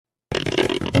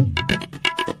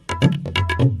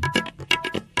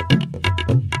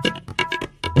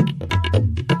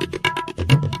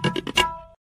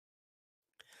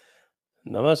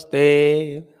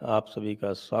नमस्ते, आप सभी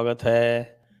का स्वागत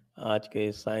है आज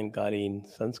के सायंकालीन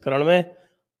संस्करण में।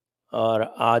 और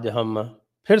आज हम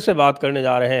फिर से बात करने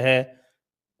जा रहे हैं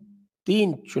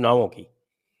 3 चुनावों की,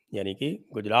 यानी कि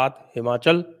गुजरात,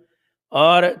 हिमाचल।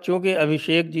 और चूँकि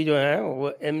अभिषेक जी जो हैं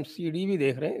वो एमसीडी भी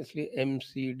देख रहे हैं, इसलिए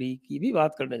एमसीडी की भी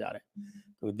बात करने जा रहे हैं।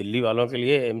 क्योंकि दिल्ली वालों के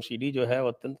लिए एमसीडी जो है वो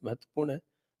अत्यंत महत्वपूर्ण है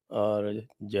और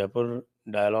जयपुर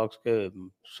डायलॉग्स के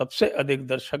सबसे अधिक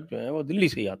दर्शक जो हैं वो दिल्ली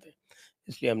से ही आते हैं।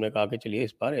 इसलिए हमने कहा कि चलिए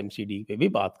इस बार एमसीडी पे भी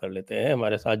बात कर लेते हैं।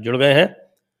 हमारे साथ जुड़ गए हैं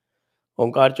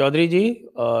ओमकार चौधरी जी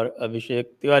और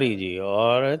अभिषेक तिवारी जी,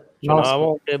 और नमस्कार।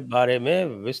 चुनावों के बारे में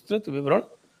विस्तृत विवरण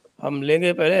हम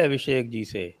लेंगे पहले अभिषेक जी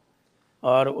से।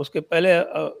 और उसके पहले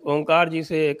ओमकार जी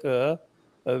से एक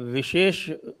विशेष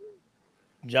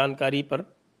जानकारी पर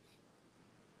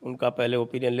उनका पहले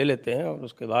ओपिनियन ले लेते हैं और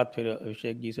उसके बाद फिर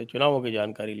अभिषेक जी से चुनावों की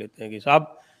जानकारी लेते हैं कि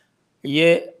साहब,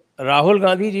 ये राहुल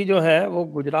गांधी जी जो हैं वो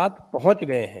गुजरात पहुंच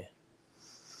गए हैं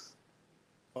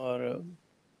और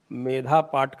मेधा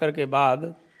पाटकर के बाद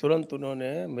तुरंत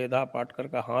उन्होंने मेधा पाटकर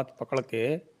का हाथ पकड़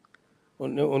के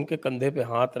उनके कंधे पे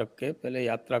हाथ रख के पहले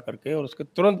यात्रा करके और उसके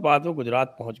तुरंत बाद वो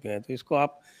गुजरात पहुंच गए हैं। तो इसको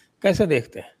आप कैसे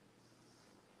देखते हैं?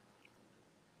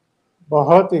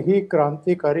 बहुत ही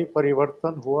क्रांतिकारी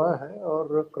परिवर्तन हुआ है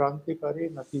और क्रांतिकारी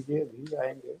नतीजे भी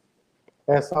आएंगे,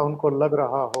 ऐसा उनको लग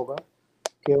रहा होगा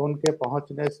कि उनके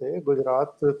पहुंचने से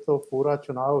गुजरात तो पूरा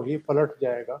चुनाव ही पलट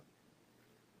जाएगा।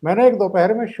 मैंने एक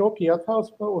दोपहर में शो किया था, उस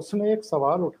पर उसने एक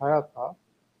सवाल उठाया था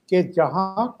कि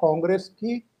जहां कांग्रेस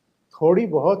की थोड़ी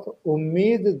बहुत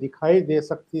उम्मीद दिखाई दे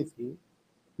सकती थी,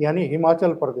 यानी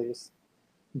हिमाचल प्रदेश,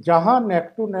 जहां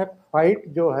नेक टू नेक फाइट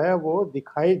जो है वो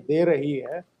दिखाई दे रही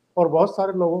है, और बहुत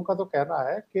सारे लोगों का तो कहना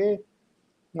है कि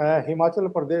हिमाचल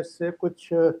प्रदेश से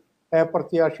कुछ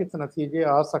अप्रत्याशित नतीजे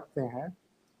आ सकते हैं,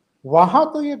 वहां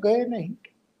तो ये गए नहीं।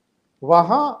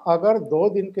 वहां अगर 2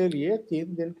 दिन के लिए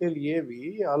 3 दिन के लिए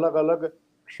भी अलग अलग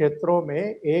क्षेत्रों में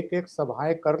एक एक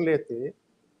सभाएं कर लेते,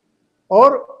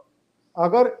 और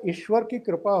अगर ईश्वर की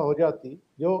कृपा हो जाती,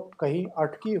 जो कहीं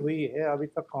अटकी हुई है अभी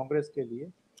तक कांग्रेस के लिए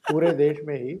पूरे देश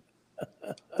में ही,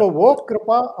 तो वो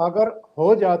कृपा अगर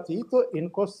हो जाती तो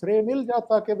इनको श्रेय मिल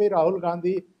जाता कि भाई राहुल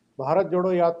गांधी भारत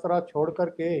जोड़ो यात्रा छोड़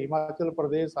करके हिमाचल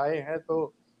प्रदेश आए हैं तो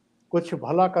कुछ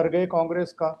भला कर गए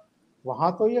कांग्रेस का।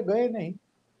 वहां तो ये गए नहीं,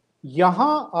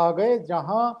 यहाँ आ गए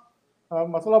जहां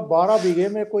मतलब 12 बीघे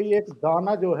में कोई एक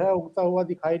दाना जो है उगता हुआ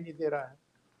दिखाई नहीं दे रहा है।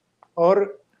 और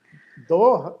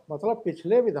दो मतलब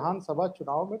पिछले विधानसभा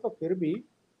चुनाव में तो फिर भी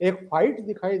एक फाइट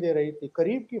दिखाई दे रही थी,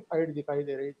 करीब की फाइट दिखाई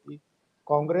दे रही थी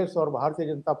कांग्रेस और भारतीय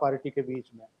जनता पार्टी के बीच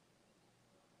में।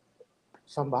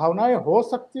 संभावनाएं हो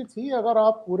सकती थी अगर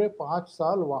आप पूरे 5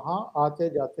 साल वहां आते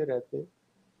जाते रहते।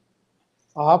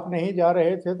 आप नहीं जा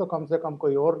रहे थे तो कम से कम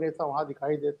कोई और नेता वहां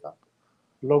दिखाई देता,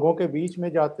 लोगों के बीच में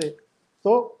जाते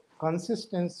तो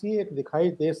कंसिस्टेंसी एक दिखाई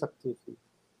दे सकती थी।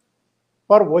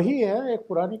 पर वही है, एक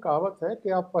पुरानी कहावत है कि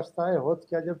आप पछताए होत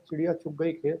क्या जब चिड़िया चुग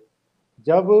गई खेत।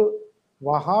 जब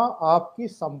वहां आपकी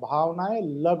संभावनाएं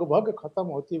लगभग खत्म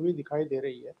होती हुई दिखाई दे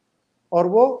रही है, और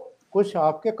वो कुछ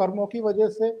आपके कर्मों की वजह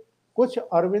से, कुछ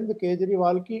अरविंद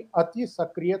केजरीवाल की अति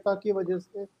सक्रियता की वजह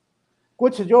से,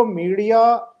 कुछ जो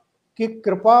मीडिया की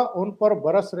कृपा उन पर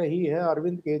बरस रही है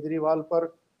अरविंद केजरीवाल पर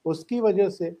उसकी वजह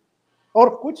से, और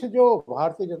कुछ जो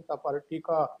भारतीय जनता पार्टी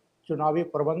का चुनावी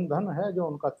प्रबंधन है, जो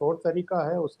उनका तौर तरीका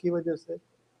है, उसकी वजह से।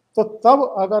 तो तब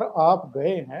अगर आप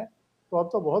गए हैं तो अब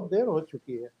तो बहुत देर हो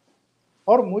चुकी है।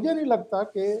 और मुझे नहीं लगता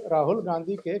कि राहुल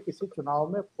गांधी के किसी चुनाव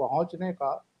में पहुंचने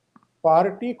का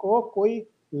पार्टी को कोई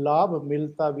लाभ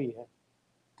मिलता भी है।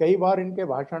 कई बार इनके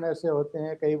भाषण ऐसे होते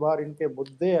हैं, कई बार इनके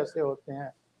मुद्दे ऐसे होते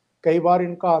हैं, कई बार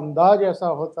इनका अंदाज ऐसा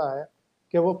होता है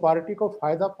कि वो पार्टी को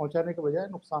फायदा पहुंचाने के बजाय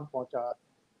नुकसान पहुंचा है।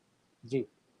 जी।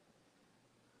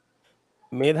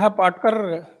 मेधा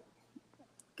पाटकर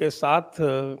के साथ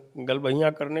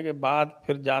गलबहियां करने के बाद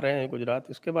फिर जा रहे हैं गुजरात,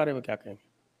 इसके बारे में क्या कहेंगे?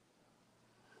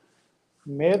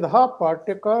 मेधा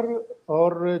पाटेकर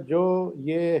और जो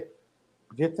ये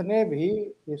जितने भी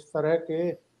इस तरह के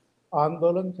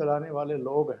आंदोलन चलाने वाले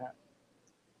लोग हैं,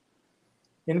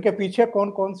 इनके पीछे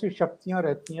कौन कौन सी शक्तियां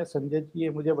रहती हैं, संजय जी, ये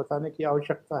मुझे बताने की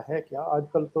आवश्यकता है क्या?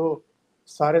 आजकल तो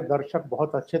सारे दर्शक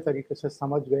बहुत अच्छे तरीके से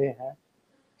समझ गए हैं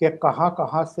कि कहाँ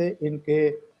कहाँ से इनके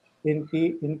इनकी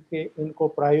इनके इनको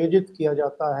प्रायोजित किया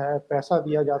जाता है, पैसा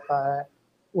दिया जाता है,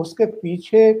 उसके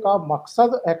पीछे का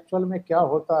मकसद एक्चुअल में क्या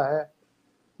होता है।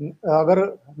 अगर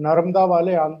नर्मदा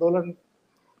वाले आंदोलन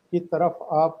की तरफ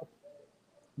आप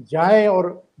जाएं और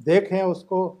देखें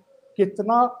उसको,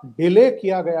 कितना डिले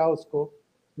किया गया उसको,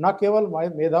 न केवल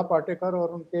मेधा पाटेकर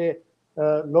और उनके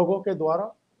लोगों के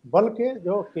द्वारा, बल्कि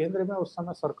जो केंद्र में उस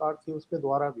समय सरकार थी उसके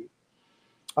द्वारा भी।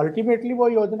 अल्टीमेटली वो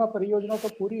परियोजना तो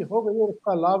पूरी हो गई और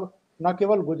उसका लाभ न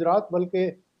केवल गुजरात बल्कि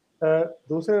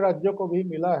दूसरे राज्यों को भी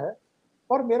मिला है।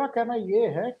 और मेरा कहना ये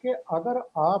है कि अगर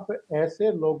आप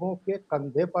ऐसे लोगों के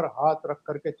कंधे पर हाथ रख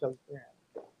करके चलते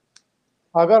हैं,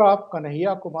 अगर आप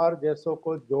कन्हैया कुमार जैसों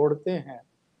को जोड़ते हैं,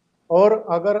 और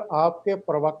अगर आपके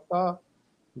प्रवक्ता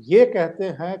ये कहते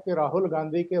हैं कि राहुल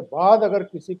गांधी के बाद अगर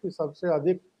किसी की सबसे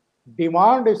अधिक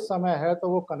डिमांड इस समय है तो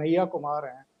वो कन्हैया कुमार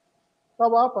हैं,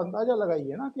 तब आप अंदाजा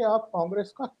लगाइए ना कि आप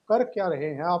कांग्रेस का कर क्या रहे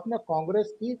हैं। आपने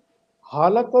कांग्रेस की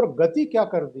हालत और गति क्या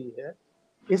कर दी है,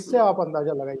 इससे आप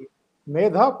अंदाजा लगाइए।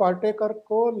 मेधा पाटेकर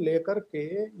को लेकर के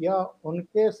या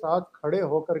उनके साथ खड़े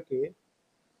होकर के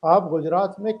आप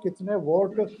गुजरात में कितने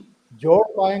वोट जोड़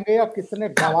पाएंगे या कितने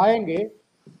गंवाएंगे,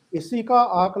 इसी का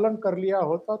आकलन कर लिया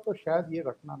होता तो शायद ये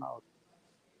घटना ना होती।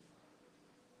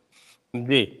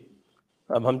 जी,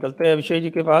 अब हम चलते हैं अभिषेक जी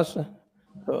के पास।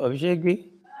 तो अभिषेक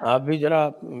जी, आप भी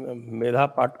जरा मेधा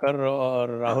पाटकर और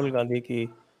राहुल गांधी की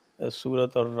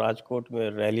सूरत और राजकोट में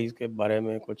रैली के बारे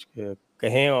में कुछ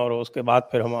कहें, और उसके बाद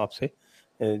फिर हम आपसे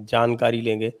जानकारी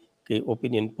लेंगे कि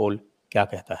ओपिनियन पोल क्या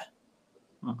कहता है।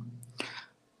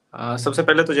 सबसे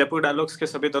पहले तो जयपुर डायलॉग्स के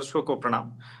सभी दर्शकों को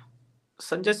प्रणाम।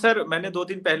 संजय सर, मैंने 2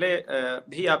 दिन पहले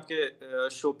भी आपके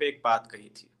शो पे एक बात कही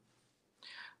थी,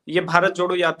 ये भारत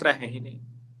जोड़ो यात्रा है ही नहीं।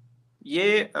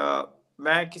 ये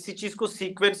मैं किसी चीज को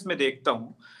सीक्वेंस में देखता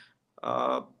हूँ।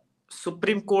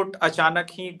 सुप्रीम कोर्ट अचानक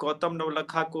ही गौतम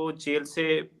नवलखा को जेल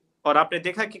से, और आपने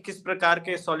देखा कि किस प्रकार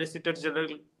के सॉलिसिटर जनरल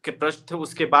के प्रश्न थे,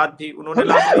 उसके बाद भी उन्होंने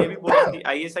लास्ट में ये भी बोला कि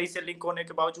आईएसआई से लिंक होने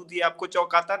के बावजूद ये आपको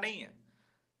चौंकाता नहीं है।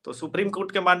 तो सुप्रीम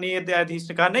कोर्ट के माननीय न्यायाधीश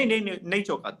ने कहा नहीं नहीं नहीं, नहीं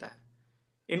चौंकाता है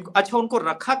इनको। अच्छा, उनको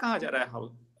रखा कहाँ जा रहा है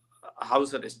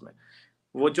हाउस अरेस्ट में?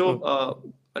 वो जो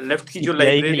लेफ्ट की जो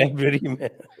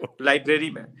लाइब्रेरी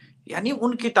में, यानी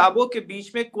उन किताबों के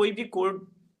बीच में कोई भी कोड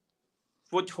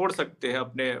वो छोड़ सकते हैं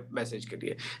अपने मैसेज के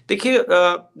लिए। देखिए,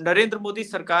 नरेंद्र मोदी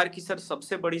सरकार की सर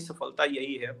सबसे बड़ी सफलता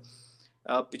यही है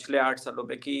पिछले 8 सालों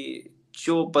में कि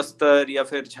जो बस्तर या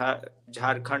फिर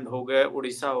झारखंड हो गए,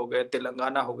 उड़ीसा हो गए,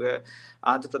 तेलंगाना हो गए,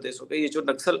 आंध्र प्रदेश हो गए, ये जो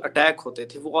नक्सल अटैक होते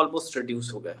थे वो ऑलमोस्ट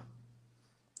रिड्यूस हो गया,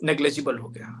 नेग्लेजिबल हो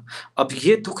गया। अब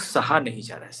ये दुख सहा नहीं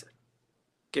जा रहा है सर,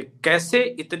 कि कैसे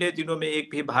इतने दिनों में एक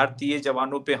भी भारतीय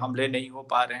जवानों पे हमले नहीं हो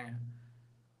पा रहे हैं।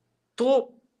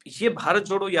 तो ये भारत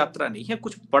जोड़ो यात्रा नहीं है,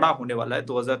 कुछ बड़ा होने वाला है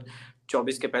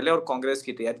 2024 के पहले, और कांग्रेस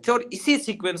की तैयारी थी। और इसी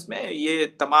सीक्वेंस में ये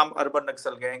तमाम अर्बन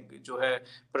नक्सल गैंग जो है,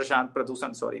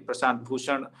 प्रशांत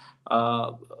भूषण,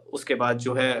 उसके बाद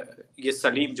जो है ये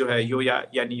सलीम जो है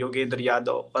यानी योगेंद्र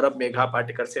यादव, और अब मेघा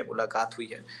पाटेकर से मुलाकात हुई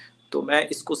है। तो मैं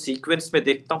इसको सीक्वेंस में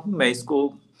देखता हूं, मैं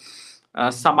इसको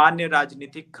सामान्य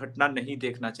राजनीतिक घटना नहीं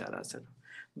देखना चाह रहा सर।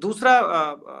 दूसरा,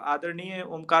 आदरणीय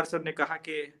ओमकार सर ने कहा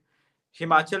कि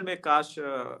हिमाचल में काश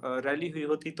रैली हुई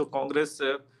होती तो कांग्रेस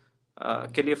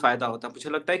के लिए फायदा होता। मुझे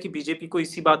लगता है कि बीजेपी को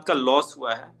इसी बात का लॉस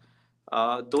हुआ है।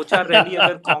 2-4 रैली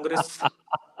अगर कांग्रेस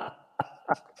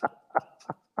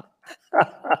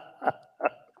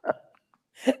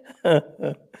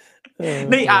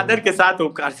नहीं, आदर के साथ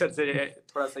ओमकार सर से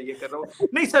थोड़ा सा ये कर रहा हूँ।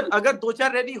 नहीं सर, अगर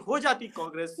 2-4 रैली हो जाती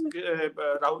कांग्रेस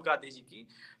राहुल गांधी जी की,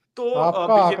 तो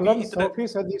आपका आकलन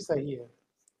 100% सही है।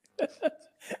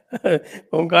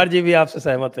 ओमकार जी भी आपसे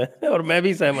सहमत है और मैं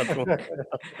भी सहमत हूँ।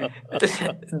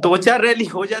 2-4 रैली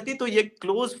हो जाती तो ये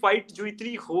क्लोज फाइट जो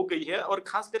इतनी हो गई है, और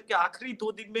खास करके आखिरी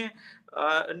 2 दिन में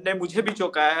ने मुझे भी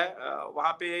चौंकाया है।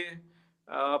 वहां पे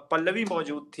पल्लवी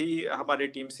मौजूद थी हमारे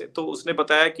टीम से, तो उसने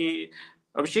बताया कि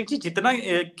अभिषेक जी, जितना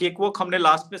केक वॉक हमने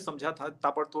लास्ट में समझा था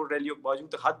ताबड़तोड़ रैलियों के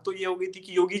बावजूद, हद तो ये हो गई थी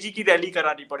कि योगी जी की रैली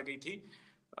करानी पड़ गई थी।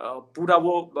 पूरा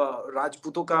वो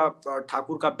राजपूतों का,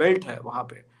 ठाकुर का बेल्ट है वहां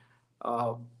पे।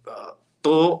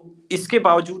 तो इसके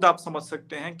बावजूद आप समझ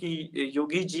सकते हैं कि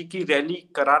योगी जी की रैली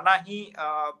कराना ही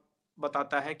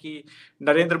बताता है कि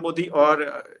नरेंद्र मोदी और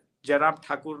जयराम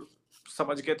ठाकुर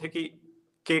समझ गए थे कि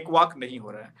केक वॉक नहीं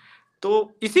हो रहा है।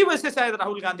 तो इसी वजह से शायद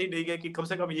राहुल गांधी नहीं गए कि कम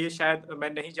से कम ये शायद मैं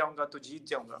नहीं जाऊंगा तो जीत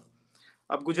जाऊंगा।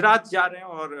 अब गुजरात जा रहे हैं,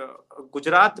 और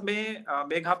गुजरात में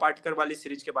मेघा पाटकर वाली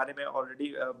सीरीज के बारे में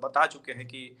ऑलरेडी बता चुके हैं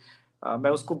कि मैं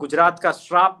उसको गुजरात का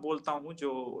श्राप बोलता हूं,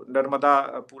 जो नर्मदा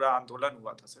पूरा आंदोलन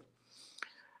हुआ था सर।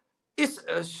 इस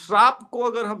श्राप को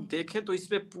अगर हम देखें तो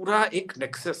इसमें पूरा एक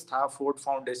नेक्सस था, फोर्ड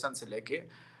फाउंडेशन से लेके,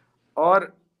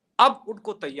 और अब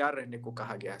उनको तैयार रहने को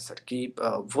कहा गया है सर कि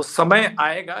वो समय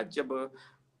आएगा जब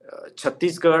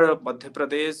छत्तीसगढ़, मध्य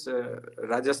प्रदेश,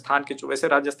 राजस्थान के, वैसे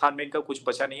राजस्थान में इनका कुछ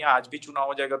बचा नहीं है, आज भी चुनाव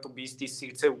हो जाएगा तो 20-30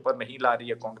 सीट से ऊपर नहीं ला रही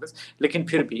है कांग्रेस, लेकिन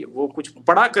फिर भी वो कुछ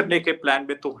बड़ा करने के प्लान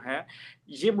में तो है,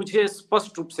 ये मुझे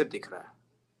स्पष्ट रूप से दिख रहा है।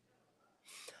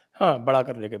 हाँ, बड़ा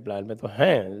करने के प्लान में तो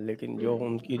हैं, लेकिन जो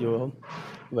उनकी जो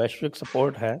वैश्विक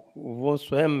सपोर्ट है वो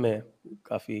स्वयं में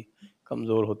काफ़ी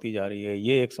कमजोर होती जा रही है।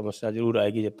 ये एक समस्या जरूर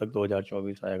आएगी जब तक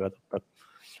 2024 आएगा तब तक।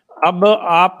 अब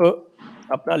आप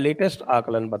अपना लेटेस्ट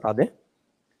आकलन बता दें।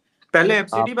 पहले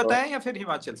एमसीडी आप बताएं या फिर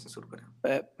हिमाचल से शुरू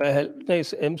करें? पहले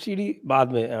एमसीडी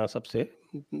बाद में सबसे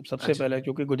अच्छा। पहले,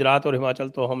 क्योंकि गुजरात और हिमाचल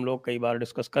तो हम लोग कई बार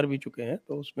डिस्कस कर भी चुके हैं,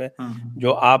 तो उसमें हम्म,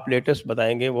 जो आप लेटेस्ट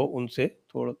बताएंगे वो उनसे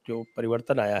थोड़ा जो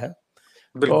परिवर्तन आया है।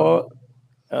 तो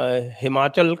बिल्कुल।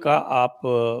 हिमाचल का आप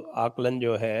आकलन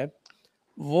जो है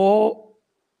वो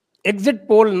एग्जिट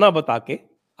पोल ना बता के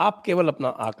आप केवल अपना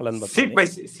आकलन बता दें।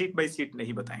 सीट बाय सीट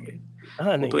नहीं बताएंगे, हाँ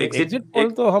वो नहीं, तो एग्जिट एग्जिट पोल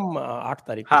एक। तो हम 8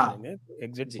 तारीख को हाँ करेंगे।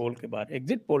 एग्जिट जी। पोल के बाद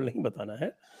एग्जिट पोल नहीं बताना है,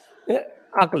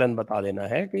 आकलन बता देना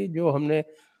है कि जो हमने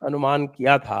अनुमान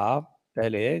किया था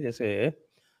पहले, जैसे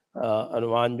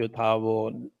अनुमान जो था वो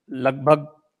लगभग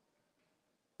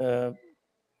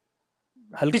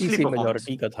हल्की पिछली सी परफॉर्मेंस।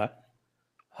 मेजॉरिटी का था,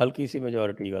 हल्की सी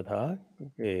मेजॉरिटी का था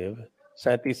कि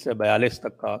 37 से 42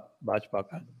 तक का भाजपा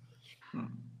का।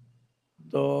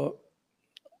 तो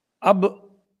अब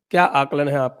क्या आकलन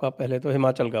है आपका? पहले तो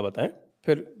हिमाचल का बताएं,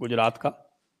 फिर गुजरात का।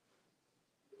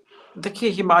 देखिए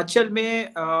हिमाचल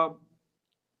में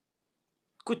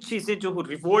कुछ चीजें जो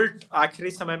रिवोल्ट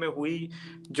आखिरी समय में हुई,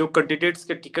 जो कैंडिडेट्स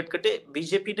के टिकट कटे,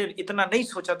 बीजेपी ने इतना नहीं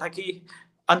सोचा था कि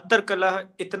अंतरकलह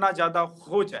इतना ज्यादा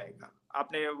हो जाएगा।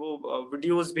 आपने वो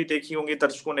वीडियोस भी देखी होंगी,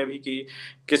 दर्शकों ने भी, कि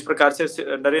किस प्रकार से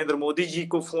नरेंद्र मोदी जी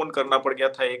को फोन करना पड़ गया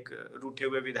था एक रूठे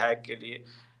हुए विधायक के लिए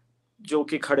जो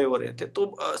कि खड़े हो रहे थे।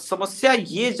 तो समस्या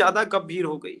ये ज्यादा गंभीर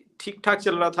हो गई। ठीक ठाक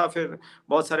चल रहा था, फिर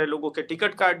बहुत सारे लोगों के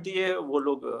टिकट काट दिए, वो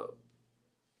लोग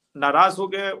नाराज हो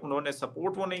गए, उन्होंने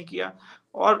सपोर्ट वो नहीं किया।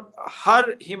 और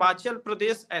हर हिमाचल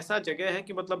प्रदेश ऐसा जगह है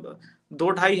कि मतलब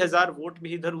 2-2,500 वोट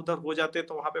भी इधर उधर हो जाते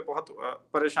तो वहां पे बहुत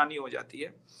परेशानी हो जाती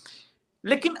है।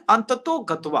 लेकिन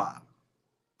अंततोगत्वा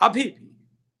अभी भी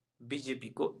बीजेपी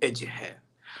को एज है,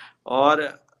 और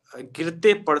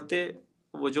गिरते पड़ते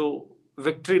वो जो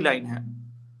विक्ट्री लाइन है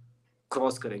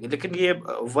क्रॉस करेंगे। लेकिन ये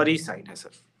वरी साइन है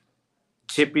सर।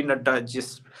 जेपी नड्डा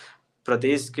जिस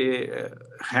प्रदेश के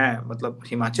हैं, मतलब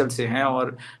हिमाचल से हैं,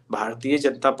 और भारतीय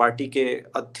जनता पार्टी के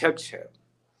अध्यक्ष हैं,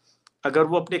 अगर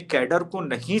वो अपने कैडर को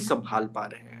नहीं संभाल पा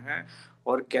रहे हैं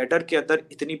और कैडर के अंदर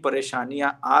इतनी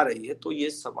परेशानियां आ रही है, तो ये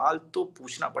सवाल तो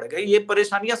पूछना पड़ेगा। ये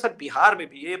परेशानियां सर बिहार में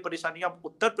भी, ये परेशानियां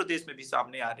उत्तर प्रदेश में भी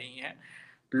सामने आ रही हैं।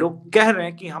 लोग कह रहे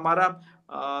हैं कि हमारा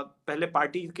पहले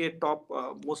पार्टी के टॉप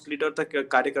मोस्ट लीडर तक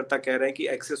कार्यकर्ता कह रहे हैं कि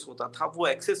एक्सेस होता था, वो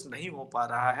एक्सेस नहीं हो पा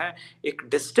रहा है, एक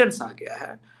डिस्टेंस आ गया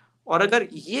है। और अगर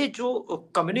ये जो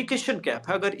कम्युनिकेशन गैप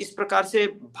है अगर इस प्रकार से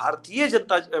भारतीय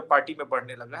जनता पार्टी में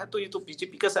बढ़ने लगा है, तो ये तो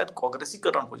बीजेपी का शायद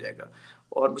कांग्रेसीकरण हो जाएगा,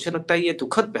 और मुझे लगता है ये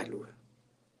दुखद पहलू है।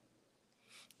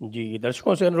 जी,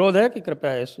 दर्शकों से अनुरोध है कि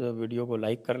कृपया इस वीडियो को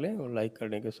लाइक कर लें, और लाइक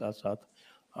करने के साथ साथ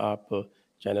आप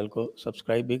चैनल को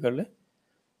सब्सक्राइब भी कर लें,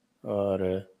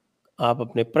 और आप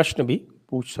अपने प्रश्न भी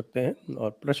पूछ सकते हैं, और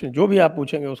प्रश्न जो भी आप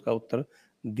पूछेंगे उसका उत्तर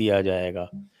दिया जाएगा।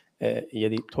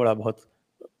 यदि थोड़ा बहुत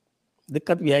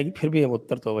दिक्कत भी आएगी फिर भी हम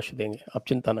उत्तर तो अवश्य देंगे, आप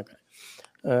चिंता न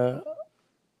करें।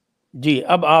 जी,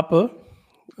 अब आप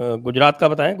गुजरात का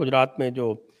बताएं। गुजरात में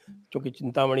जो चूँकि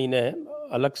चिंतामणि ने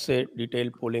अलग से डिटेल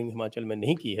पोलिंग हिमाचल में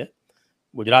नहीं की है,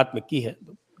 गुजरात में की है,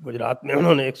 तो गुजरात में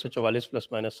उन्होंने 144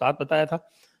 ± 7 बताया था,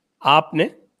 आपने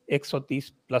 130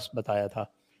 प्लस बताया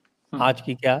था। आज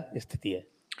की क्या स्थिति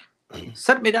है?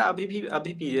 सर मेरा अभी भी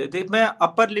है। देख, मैं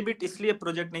अपर लिमिट इसलिए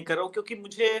प्रोजेक्ट नहीं कर रहा हूँ क्योंकि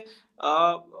मुझे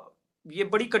ये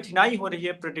बड़ी कठिनाई हो रही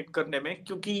है प्रेडिक्ट करने में,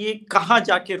 क्योंकि ये कहाँ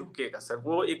जाके रुकेगा सर।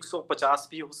 वो 150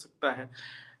 भी हो सकता है,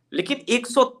 लेकिन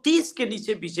 130 के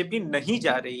नीचे बीजेपी नहीं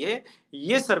जा रही है,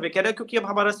 ये सर्वे कह रहा है। क्योंकि अब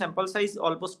हमारा सैंपल साइज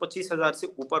ऑलमोस्ट 25,000 से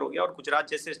ऊपर हो गया, और गुजरात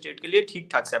जैसे स्टेट के लिए ठीक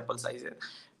ठाक सैंपल साइज है।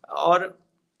 और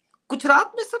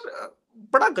गुजरात में सर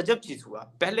बड़ा गजब चीज हुआ।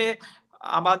 पहले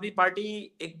आम आदमी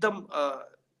पार्टी एकदम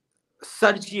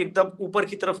सर्ज की एकदम ऊपर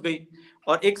की तरफ गई,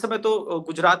 और एक समय तो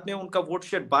गुजरात में उनका वोट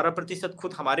शेयर 12%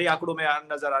 खुद हमारे आंकड़ों में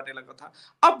नजर आने लगा था।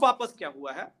 अब वापस क्या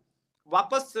हुआ है,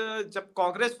 वापस जब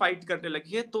कांग्रेस फाइट करने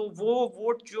लगी है, तो वो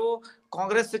वोट जो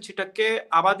कांग्रेस से छिटक के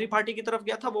आम आदमी पार्टी की तरफ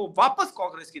गया था, वो वापस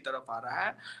कांग्रेस की तरफ आ रहा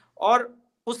है। और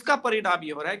उसका परिणाम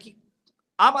ये हो रहा है कि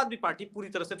आम आदमी पार्टी पूरी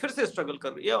तरह से फिर से स्ट्रगल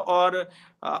कर रही है। और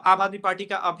आम आदमी पार्टी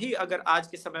का अभी अगर आज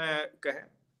के समय कहें,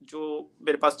 जो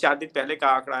मेरे पास 4 दिन पहले का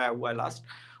आंकड़ा आया हुआ है लास्ट,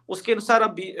 उसके अनुसार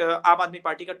अब आम आदमी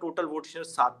पार्टी का टोटल वोट शेयर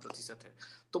 7% है।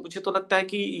 तो मुझे तो लगता है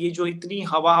कि ये जो इतनी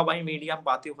हवाई मीडिया में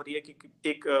बातें हो रही है, कि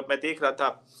एक मैं देख रहा था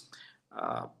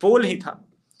पोल ही था,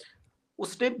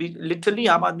 उसने लिटरली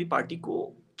आम आदमी पार्टी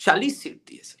को 40 सीट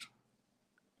दी है सर।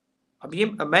 अब ये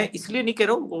मैं इसलिए नहीं कह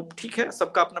रहा हूँ, वो ठीक है,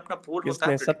 सबका अपना अपना पोल होता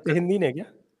है। सत्य हिंदी ने क्या?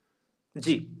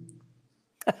 जी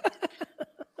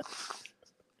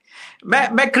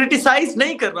मैं क्रिटिसाइज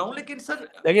नहीं कर रहा हूं, लेकिन सर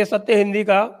देखिए, सत्य हिंदी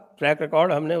का ट्रैक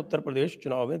रिकॉर्ड हमने उत्तर प्रदेश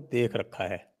चुनाव में देख रखा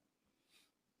है।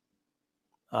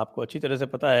 आपको अच्छी तरह से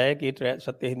पता है कि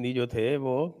सत्य हिंदी जो थे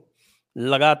वो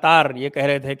लगातार ये कह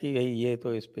रहे थे कि भाई ये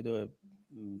तो इस पे जो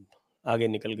आगे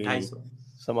निकल गई 250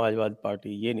 समाजवादी पार्टी,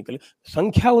 ये निकल,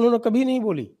 संख्या उन्होंने कभी नहीं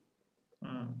बोली,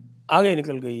 आगे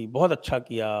निकल गई, बहुत अच्छा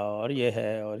किया, और ये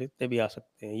है, और इतने भी आ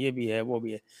सकते हैं, ये भी है, वो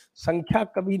भी है, संख्या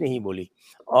कभी नहीं बोली।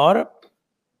 और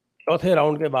चौथे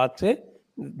राउंड के बाद से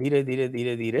धीरे धीरे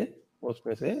धीरे धीरे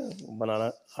उसमें से बनाना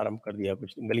आरंभ कर दिया,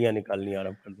 कुछ गलियां निकालनी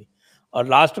आरंभ कर दी। और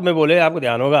लास्ट में बोले, आपको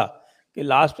ध्यान होगा कि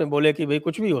लास्ट में बोले कि भाई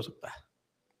कुछ भी हो सकता है,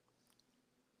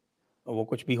 और वो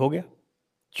कुछ भी हो गया,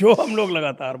 जो हम लोग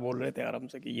लगातार बोल रहे थे आराम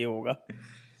से कि ये होगा।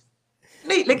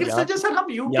 नहीं, लेकिन संजय सर,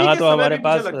 हम यूपी यहाँ के तो समय हमारे भी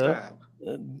पास मुझे लगता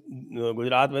है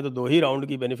गुजरात में तो 2 ही राउंड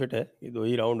की बेनिफिट है कि 2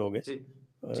 ही राउंड हो गए। जी।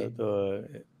 तो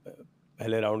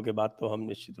पहले राउंड के बाद तो हम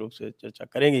निश्चित रूप से चर्चा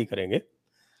करेंगे ही करेंगे,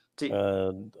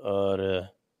 और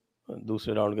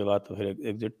दूसरे राउंड के बाद तो फिर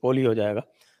एग्जिट पोल ही हो जाएगा।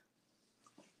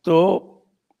 तो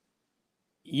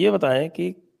ये बताएं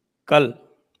कि कल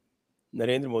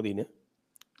नरेंद्र मोदी ने,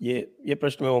 ये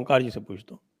प्रश्न मैं ओंकार जी से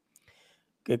पूछता हूँ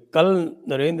कि कल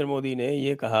नरेंद्र मोदी ने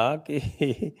ये कहा कि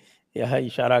यह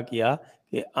इशारा किया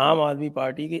कि आम आदमी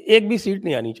पार्टी की एक भी सीट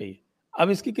नहीं आनी चाहिए, अब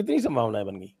इसकी कितनी संभावनाएं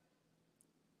बन गई?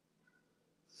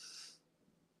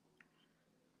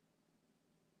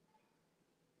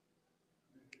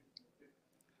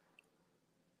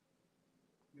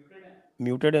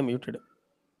 म्यूटेड है, म्यूटेड है।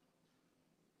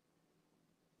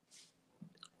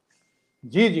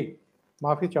 जी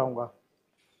माफी चाहूंगा।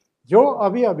 जो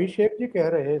अभी अभिषेक जी कह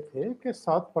रहे थे कि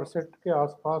 7% के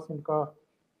आसपास इनका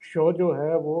शो जो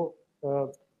है वो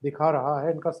दिखा रहा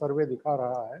है, इनका सर्वे दिखा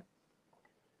रहा है,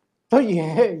 तो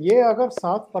ये अगर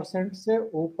 7% से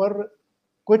ऊपर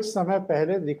कुछ समय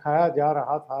पहले दिखाया जा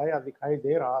रहा था या दिखाई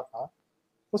दे रहा था,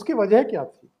 उसकी वजह क्या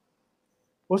थी?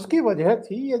 उसकी वजह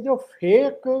थी ये जो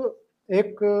फेक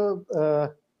एक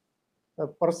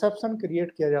परसेप्शन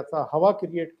क्रिएट किया जाता, हवा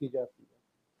क्रिएट की जाती है,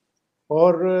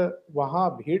 और वहाँ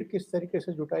भीड़ किस तरीके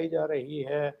से जुटाई जा रही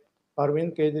है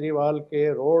अरविंद केजरीवाल के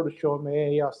रोड शो में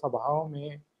या सभाओं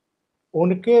में,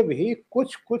 उनके भी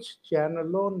कुछ कुछ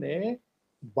चैनलों ने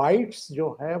बाइट्स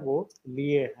जो है वो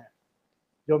लिए हैं।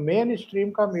 जो मेन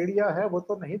स्ट्रीम का मीडिया है वो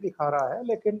तो नहीं दिखा रहा है,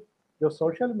 लेकिन जो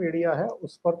सोशल मीडिया है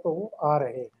उस पर तो वो आ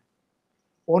रहे हैं।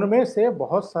 उनमें से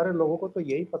बहुत सारे लोगों को तो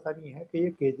यही पता नहीं है कि ये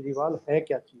केजरीवाल है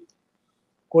क्या चीज़,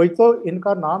 कोई तो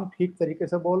इनका नाम ठीक तरीके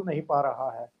से बोल नहीं पा रहा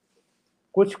है,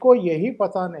 कुछ को यही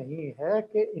पता नहीं है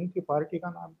कि इनकी पार्टी का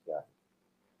नाम क्या है,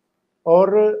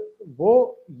 और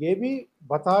वो ये भी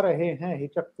बता रहे हैं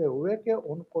हिचकते हुए कि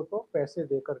उनको तो पैसे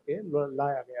देकर के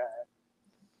लाया गया है।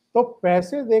 तो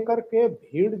पैसे देकर के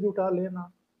भीड़ जुटा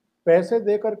लेना, पैसे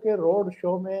देकर के रोड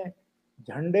शो में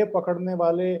झंडे पकड़ने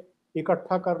वाले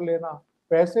इकट्ठा कर लेना,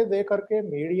 पैसे देकर के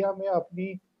मीडिया में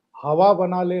अपनी हवा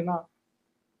बना लेना,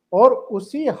 और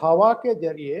उसी हवा के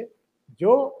जरिए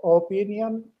जो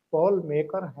ओपिनियन पोल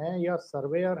मेकर हैं या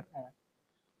सर्वेयर हैं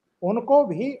उनको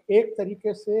भी एक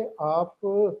तरीके से आप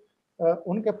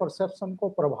उनके परसेप्शन को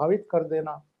प्रभावित कर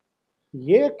देना,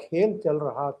 ये खेल चल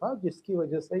रहा था, जिसकी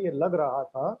वजह से ये लग रहा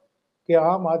था कि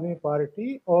आम आदमी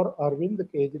पार्टी और अरविंद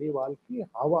केजरीवाल की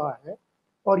हवा है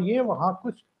और ये वहाँ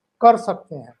कुछ कर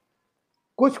सकते हैं।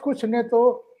 कुछ कुछ ने तो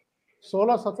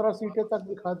 16-17 सीटें तक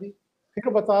दिखा दी, फिर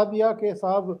बता दिया कि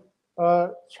साहब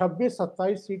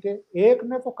 26-27 सीटें, एक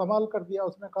ने तो कमाल कर दिया,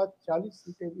 उसने कहा 40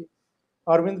 सीटें भी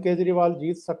अरविंद केजरीवाल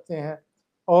जीत सकते हैं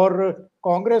और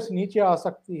कांग्रेस नीचे आ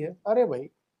सकती है। अरे भाई,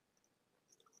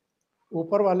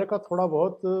 ऊपर वाले का थोड़ा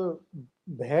बहुत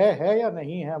भय है या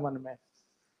नहीं है मन में?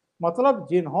 मतलब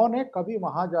जिन्होंने कभी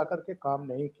वहां जाकर के काम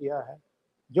नहीं किया है,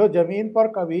 जो जमीन पर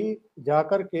कभी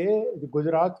जाकर के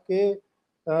गुजरात के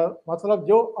मतलब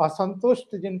जो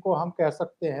असंतुष्ट, जिनको हम कह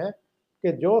सकते हैं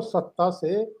कि जो सत्ता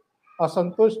से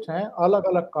असंतुष्ट हैं अलग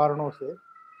अलग कारणों से,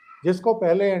 जिसको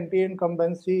पहले एंटी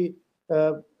इनकम्बेंसी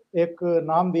एक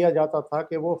नाम दिया जाता था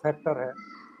कि वो फैक्टर है,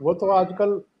 वो तो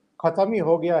आजकल खत्म ही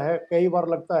हो गया है। कई बार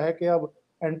लगता है कि अब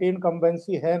एंटी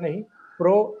इनकम्बेंसी है नहीं,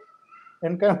 प्रो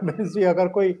इनकम्बेंसी अगर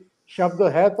कोई शब्द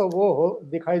है तो वो हो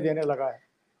दिखाई देने लगा है।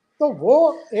 तो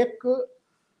वो एक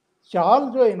चाल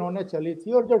जो इन्होंने चली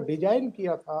थी और जो डिजाइन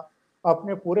किया था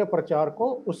अपने पूरे प्रचार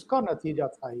को, उसका नतीजा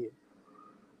था ये।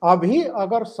 अभी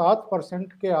अगर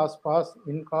 7% के आसपास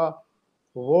इनका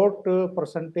वोट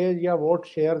परसेंटेज या वोट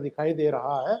शेयर दिखाई दे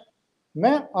रहा है,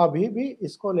 मैं अभी भी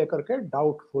इसको लेकर के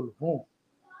डाउटफुल हूं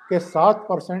कि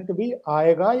 7% भी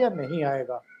आएगा या नहीं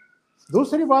आएगा।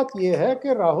 दूसरी बात यह है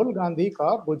कि राहुल गांधी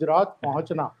का गुजरात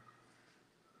पहुंचना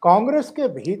कांग्रेस के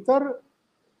भीतर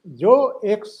जो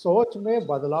एक सोच में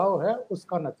बदलाव है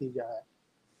उसका नतीजा है।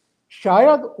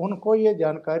 शायद उनको ये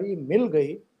जानकारी मिल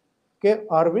गई कि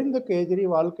अरविंद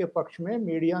केजरीवाल के पक्ष में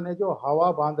मीडिया ने जो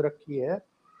हवा बांध रखी है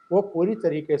वो पूरी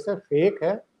तरीके से फेक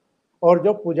है, और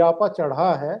जो पुजापा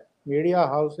चढ़ा है मीडिया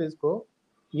हाउसेस को,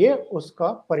 ये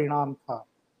उसका परिणाम था।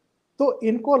 तो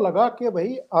इनको लगा कि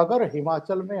भाई अगर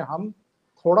हिमाचल में हम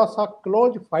थोड़ा सा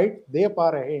क्लोज फाइट दे पा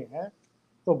रहे हैं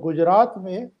तो गुजरात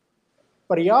में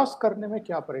प्रयास करने में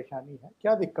क्या परेशानी है,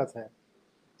 क्या दिक्कत है।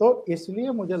 तो इसलिए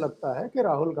मुझे लगता है कि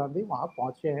राहुल गांधी वहां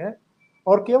पहुंचे हैं,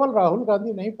 और केवल राहुल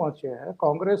गांधी नहीं पहुंचे हैं,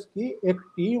 कांग्रेस की एक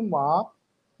टीम वहां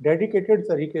डेडिकेटेड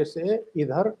तरीके से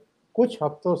इधर कुछ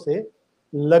हफ्तों से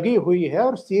लगी हुई है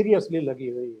और सीरियसली लगी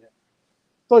हुई है।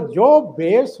 तो जो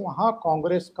बेस वहां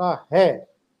कांग्रेस का है,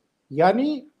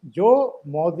 यानी जो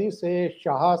मोदी से,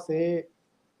 शाह से,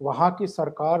 वहां की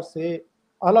सरकार से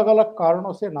अलग अलग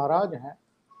कारणों से नाराज हैं,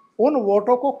 उन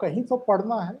वोटों को कहीं तो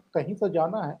पड़ना है, कहीं तो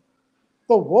जाना है,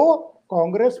 तो वो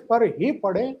कांग्रेस पर ही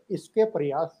पड़े, इसके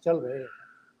प्रयास चल रहे हैं।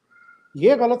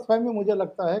 ये गलतफहमी मुझे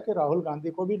लगता है कि राहुल गांधी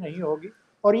को भी नहीं होगी,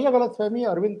 और ये गलतफहमी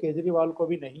अरविंद केजरीवाल को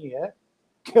भी नहीं है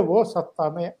कि वो सत्ता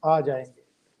में आ जाएंगे।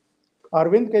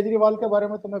 अरविंद केजरीवाल के बारे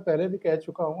में तो मैं पहले भी कह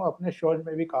चुका हूं, अपने शो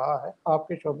में भी कहा है,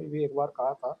 आपके शो में भी एक बार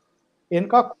कहा था।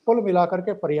 इनका कुल मिलाकर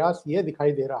के प्रयास ये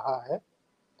दिखाई दे रहा है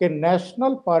कि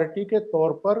नेशनल पार्टी के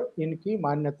तौर पर इनकी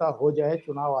मान्यता हो जाए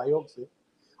चुनाव आयोग से,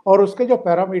 और उसके जो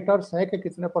पैरामीटर्स हैं कि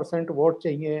कितने % वोट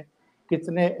चाहिए,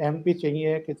 कितने MP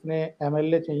चाहिए, कितने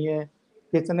MLA चाहिए,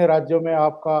 कितने राज्यों में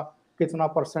आपका कितना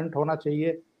 % होना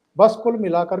चाहिए, बस कुल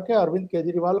मिलाकर के अरविंद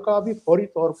केजरीवाल का अभी फौरी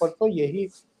तौर पर तो यही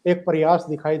एक प्रयास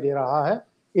दिखाई दे रहा है,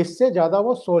 इससे ज्यादा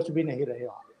वो सोच भी नहीं रहे।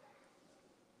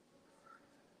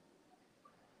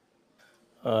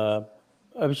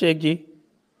 अभिषेक जी।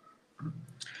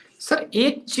 सर,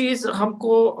 एक चीज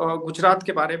हमको गुजरात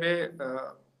के बारे में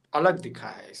अलग दिखा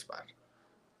है इस बार।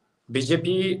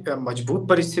 बीजेपी मजबूत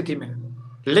परिस्थिति में है,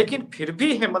 लेकिन फिर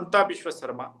भी हेमंता बिश्व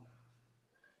शर्मा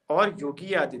और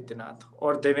योगी आदित्यनाथ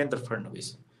और देवेंद्र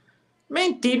फडणवीस, मैं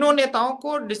इन तीनों नेताओं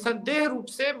को निसंदेह रूप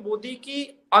से मोदी की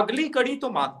अगली कड़ी तो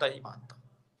मानता ही मानता,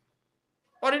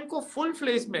 और इनको फुल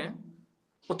फ्लेज में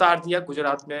उतार दिया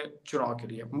गुजरात में चुनाव के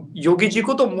लिए। योगी जी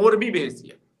को तो मोरबी भेज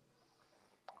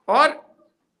दिया। और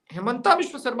हेमंता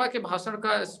बिश्व शर्मा के भाषण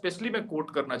का स्पेशली मैं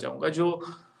कोट करना चाहूंगा, जो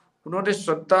उन्होंने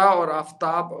श्रद्धा और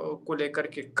आफताब को लेकर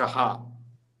के कहा।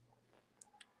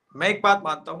 मैं एक बात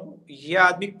मानता हूं, यह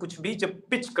आदमी कुछ भी जब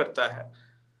पिच करता है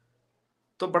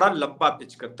तो बड़ा लंबा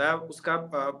पिच करता है। उसका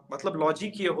मतलब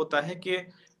लॉजिक ये होता है कि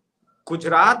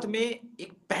गुजरात में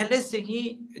एक पहले से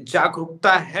ही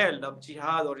जागरूकता है लव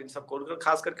जिहाद और इन सबको,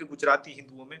 खास करके गुजराती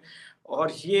हिंदुओं में।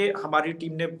 और ये हमारी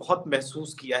टीम ने बहुत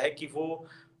महसूस किया है कि वो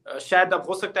शायद अब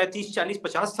हो सकता है 30, 40,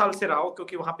 50 साल से रहा हो,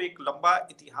 क्योंकि वहां पे एक लंबा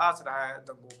इतिहास रहा है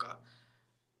दंगों का।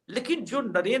 लेकिन जो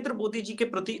नरेंद्र मोदी जी के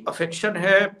प्रति अफेक्शन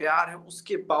है, प्यार है,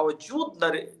 उसके बावजूद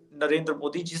नरेंद्र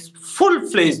मोदी जी फुल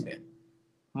फ्लेज में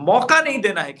मौका नहीं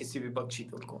देना है किसी विपक्षी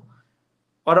दल को,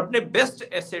 और अपने बेस्ट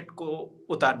एसेट को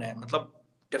उतारना है। मतलब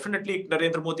डेफिनेटली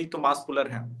नरेंद्र मोदी तो मास पुलर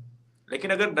है,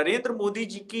 लेकिन अगर नरेंद्र मोदी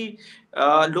जी की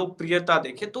लोकप्रियता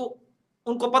देखें तो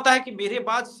उनको पता है कि मेरे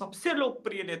बाद सबसे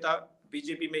लोकप्रिय नेता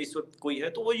बीजेपी में इस वक्त कोई है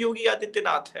तो वो योगी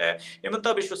आदित्यनाथ है,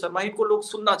 हेमंता बिश्व शर्मा, इनको लोग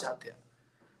सुनना चाहते हैं।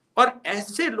 और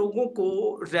ऐसे लोगों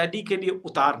को रैली के लिए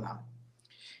उतारना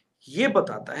ये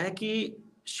बताता है कि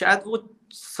शायद वो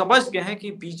समझ गए हैं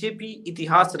कि बीजेपी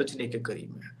इतिहास रचने के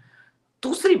करीब है।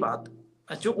 दूसरी बात,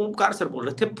 जो ओमकार सर बोल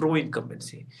रहे थे प्रो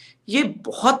इनकम्बेंसी, ये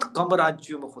बहुत कम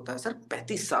राज्यों में होता है सर।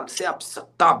 35 साल से आप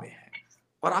सत्ता में हैं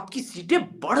और आपकी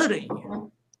सीटें बढ़ रही हैं,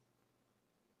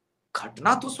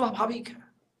 घटना तो स्वाभाविक है,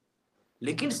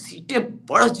 लेकिन सीटें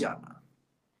बढ़ जाना,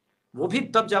 वो भी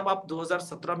तब जब आप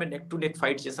 2017 में नेक टू नेक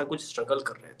फाइट जैसा कुछ स्ट्रगल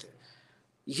कर रहे थे,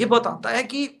 ये बताता है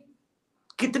कि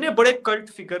कितने बड़े कल्ट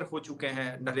फिगर हो चुके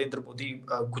हैं नरेंद्र मोदी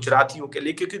गुजरातियों के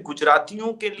लिए। क्योंकि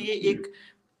गुजरातियों के लिए एक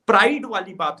प्राइड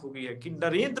वाली बात हो गई है कि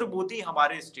नरेंद्र मोदी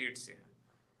हमारे स्टेट से है।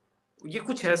 ये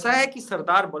कुछ ऐसा है कि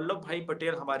सरदार वल्लभ भाई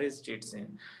पटेल हमारे स्टेट से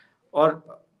हैं,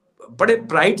 और बड़े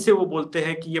प्राइड से वो बोलते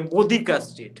हैं कि ये मोदी का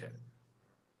स्टेट है।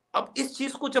 अब इस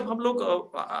चीज को जब हम लोग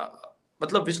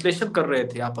मतलब विश्लेषण कर रहे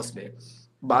थे, आपस में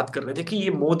बात कर रहे थे कि ये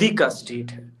मोदी का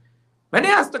स्टेट है,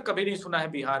 मैंने आज तक कभी नहीं सुना है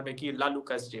बिहार में कि ये लालू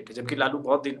का स्टेट है, जबकि लालू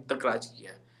बहुत दिन तक राज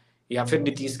किया है, या फिर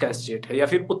नीतीश का स्टेट है, या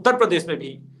फिर उत्तर प्रदेश में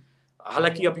भी,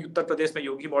 हालांकि अभी उत्तर प्रदेश में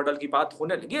योगी मॉडल की बात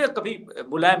होने लगी है, कभी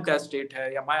मुलायम का स्टेट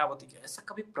है या मायावती का। ऐसा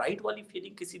कभी प्राइड वाली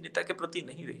फीलिंग किसी नेता के प्रति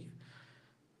नहीं रही है।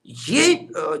 ये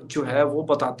जो है वो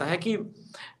बताता है कि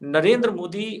नरेंद्र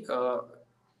मोदी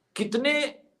कितने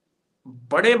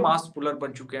बड़े मास पुलर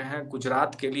बन चुके हैं,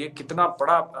 गुजरात के लिए कितना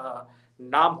बड़ा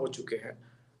नाम हो चुके हैं।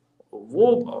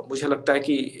 वो मुझे लगता है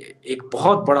कि एक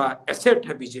बहुत बड़ा एसेट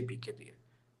है बीजेपी के लिए।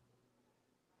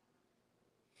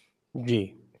 जी,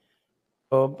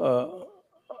 तो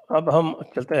अब हम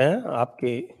चलते हैं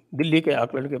आपके दिल्ली के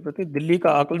आकलन के प्रति। दिल्ली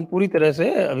का आकलन पूरी तरह से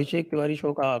अभिषेक तिवारी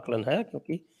शो का आकलन है,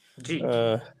 क्योंकि जी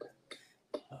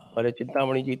हमारे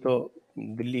चिंतामणि जी तो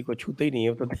दिल्ली को छूते ही नहीं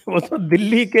है। तो वो तो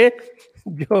दिल्ली के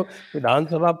जो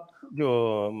विधानसभा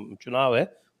जो चुनाव है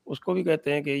उसको भी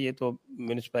कहते हैं कि ये तो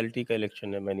म्यूनिसिपैलिटी का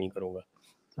इलेक्शन है, मैं नहीं करूंगा।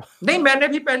 नहीं, मैंने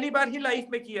भी पहली बार ही लाइफ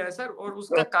में किया है सर, और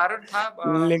उसका कारण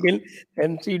था लेकिन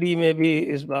एमसीडी में भी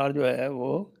इस बार जो है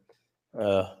वो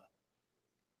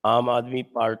आम आदमी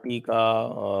पार्टी का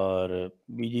और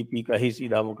बीजेपी का ही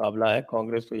सीधा मुकाबला है।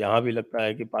 कांग्रेस तो यहाँ भी लगता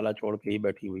है कि पाला छोड़ के ही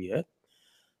बैठी हुई है।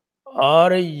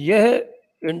 और यह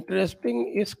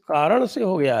इंटरेस्टिंग इस कारण से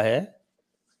हो गया है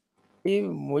कि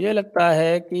मुझे लगता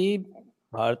है कि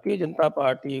भारतीय जनता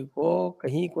पार्टी को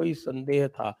कहीं कोई संदेह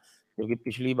था, क्योंकि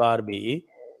पिछली बार भी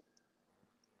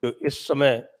जो इस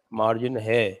समय मार्जिन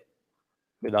है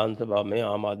विधानसभा में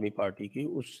आम आदमी पार्टी की,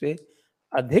 उससे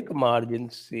अधिक मार्जिन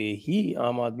से ही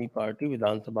आम आदमी पार्टी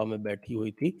विधानसभा में बैठी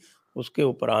हुई थी। उसके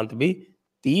उपरांत भी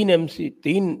तीन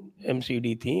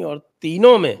एमसीडी थी और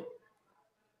तीनों में,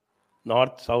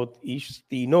 नॉर्थ साउथ ईस्ट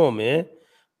तीनों में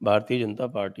भारतीय जनता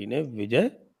पार्टी ने विजय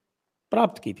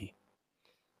प्राप्त की थी।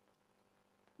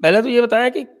 पहले तो ये बताया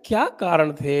कि क्या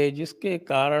कारण थे जिसके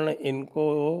कारण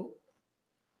इनको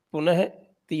पुनः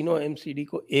तीनों एमसीडी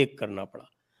को एक करना पड़ा।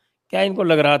 क्या इनको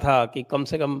लग रहा था कि कम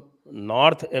से कम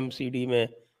नॉर्थ एमसीडी में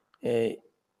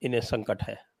इन्हें संकट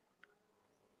है?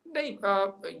 नहीं,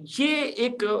 ये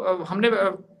एक हमने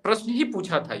प्रश्न ही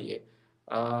पूछा था ये।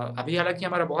 अभी हालांकि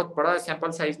हमारा बहुत बड़ा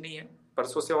सैंपल साइज नहीं है,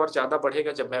 परसों से और ज्यादा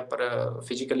बढ़ेगा जब मैं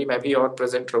फिजिकली मैं भी और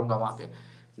प्रेजेंट रहूंगा वहां पे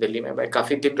दिल्ली में। मैं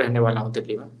काफी दिन रहने वाला हूँ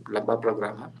दिल्ली में, लंबा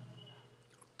प्रोग्राम है।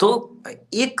 तो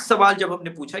एक सवाल जब हमने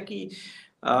पूछा कि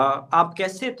आप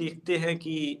कैसे देखते हैं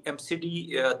कि एमसीडी,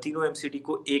 तीनों एमसीडी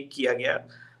को एक किया गया,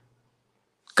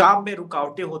 काम में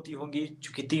रुकावटें होती होंगी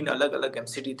चूंकि तीन अलग अलग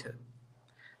एमसीडी थे।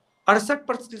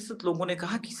 68% लोगों ने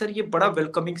कहा कि सर ये बड़ा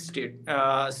वेलकमिंग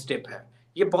स्टेप है,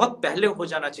 ये बहुत पहले हो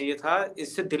जाना चाहिए था,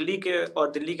 इससे दिल्ली के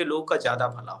और दिल्ली के लोगों का ज्यादा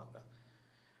भला होगा।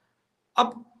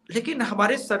 अब लेकिन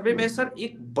हमारे सर्वे में सर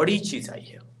एक बड़ी चीज आई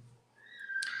है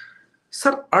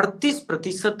सर।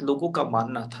 38% लोगों का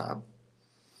मानना था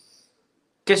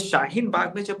कि शाहीन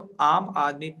बाग में जब आम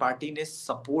आदमी पार्टी ने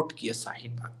सपोर्ट किया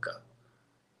शाहीन बाग का,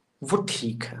 वो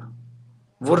ठीक है,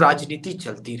 वो राजनीति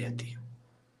चलती रहती है।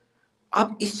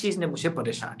 अब इस चीज ने मुझे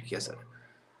परेशान किया सर।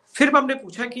 फिर हमने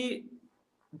पूछा कि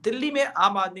दिल्ली में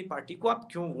आम आदमी पार्टी को आप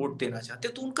क्यों वोट देना चाहते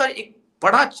हैं, तो उनका एक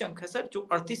बड़ा चंक है सर जो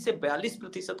 38 से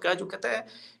 42% का है, जो कहता है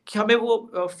कि हमें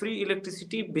वो फ्री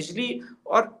इलेक्ट्रिसिटी, बिजली।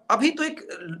 और अभी तो एक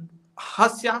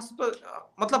हास्यास्पद,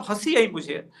 मतलब हंसी आई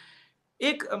मुझे,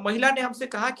 एक महिला ने हमसे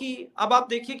कहा कि अब आप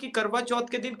देखिए कि करवा चौथ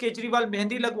के दिन केजरीवाल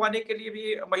मेहंदी लगवाने के लिए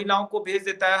भी महिलाओं को भेज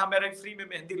देता है, हमारे फ्री में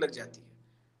मेहंदी लग जाती है।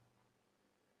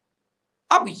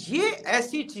 अब ये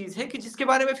ऐसी चीज है कि जिसके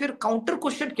बारे में फिर काउंटर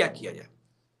क्वेश्चन क्या किया जाए।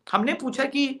 हमने पूछा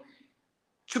कि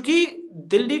चूंकि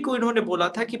दिल्ली को इन्होंने बोला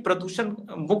था कि प्रदूषण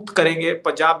मुक्त करेंगे,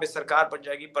 पंजाब में सरकार बन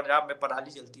जाएगी, पंजाब में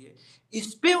पराली जलती है,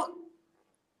 इस पे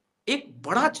एक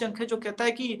बड़ा चंक है जो कहता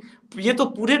है कि ये तो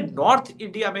पूरे नॉर्थ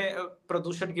इंडिया में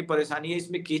प्रदूषण की परेशानी है,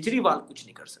 इसमें केजरीवाल कुछ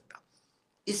नहीं कर सकता।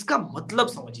 इसका मतलब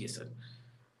समझिए सर,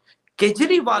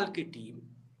 केजरीवाल की टीम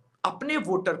अपने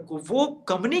वोटर को वो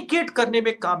कम्युनिकेट करने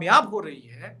में कामयाब हो रही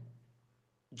है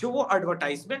जो वो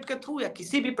एडवर्टाइजमेंट के थ्रू या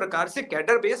किसी भी प्रकार से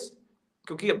कैडर बेस,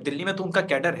 क्योंकि अब दिल्ली में तो उनका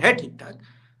कैडर है ठीक ठाक,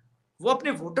 वो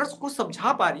अपने वोटर्स को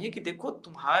समझा पा रही है कि देखो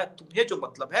तुम्हें जो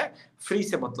मतलब है फ्री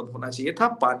से मतलब होना चाहिए था,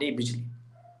 पानी बिजली,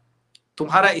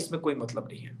 तुम्हारा इसमें कोई मतलब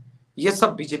नहीं है, ये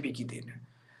सब बीजेपी की देन है।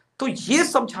 तो ये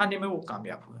समझाने में वो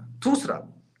कामयाब हुआ। दूसरा,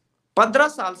 15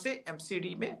 साल से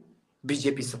एमसीडी में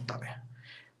बीजेपी सत्ता में है,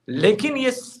 लेकिन ये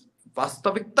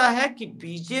वास्तविकता है कि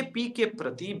बीजेपी के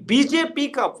प्रति बीजेपी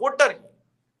का वोटर ही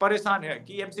परेशान है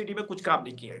कि एमसीडी में कुछ काम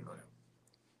नहीं किया इन्होंने।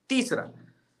 तीसरा,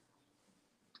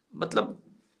 मतलब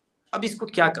अब इसको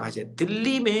क्या कहा जाए,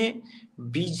 दिल्ली में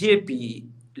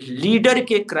बीजेपी लीडर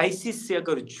के क्राइसिस से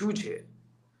अगर जूझे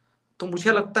तो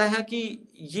मुझे लगता है कि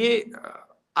ये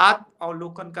आत्म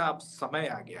अवलोकन का अब समय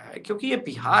आ गया है, क्योंकि ये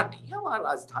बिहार नहीं है, हमारा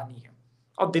राजधानी है।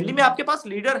 और दिल्ली में आपके पास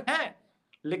लीडर हैं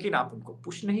लेकिन आप उनको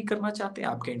पुश नहीं करना चाहते,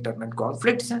 आपके इंटरनल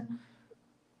कॉन्फ्लिक्ट्स हैं।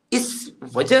 इस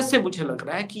वजह से मुझे लग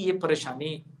रहा है कि ये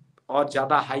परेशानी और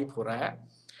ज्यादा हाइप हो रहा है,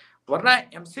 वरना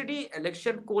एमसीडी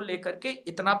इलेक्शन को लेकर के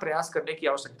इतना प्रयास करने की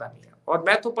आवश्यकता नहीं है। और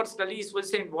मैं तो पर्सनली इस वजह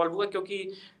से इन्वॉल्व हुआ क्योंकि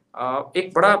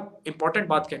एक बड़ा इंपॉर्टेंट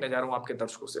बात कहने जा रहा हूं आपके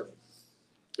दर्शकों से।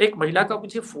 एक महिला का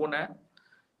मुझे फोन है,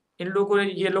 इन लोगों ने,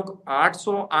 ये लोग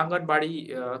 800 आंगनबाड़ी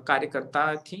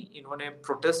कार्यकर्ता थी, इन्होंने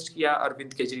प्रोटेस्ट किया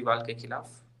अरविंद केजरीवाल के खिलाफ,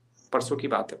 परसों की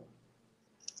बात है।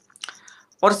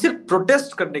 और सिर्फ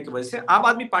प्रोटेस्ट करने की वजह से आम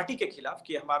आदमी पार्टी के खिलाफ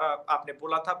कि हमारा आपने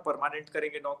बोला था परमानेंट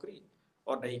करेंगे नौकरी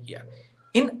और नहीं किया,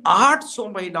 इन 800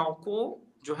 महिलाओं को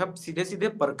जो है सीधे सीधे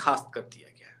बर्खास्त कर दिया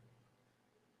गया है।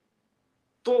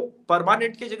 तो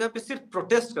परमानेंट की जगह पे सिर्फ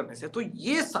प्रोटेस्ट करने से तो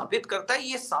ये साबित करता है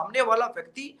ये सामने वाला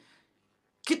व्यक्ति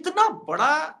कितना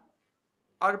बड़ा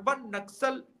अर्बन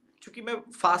नक्सल, चूंकि मैं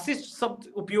फासिस्ट शब्द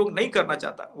उपयोग नहीं करना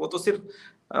चाहता, वो तो सिर्फ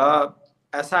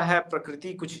ऐसा है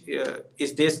प्रकृति कुछ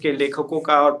इस देश के लेखकों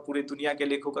का और पूरी दुनिया के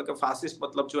लेखकों का फासिस्ट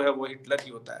मतलब जो है वो हिटलर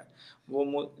ही होता है।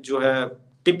 वो जो है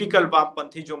टिपिकल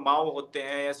वामपंथी जो माओ होते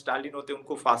हैं या स्टालिन होते हैं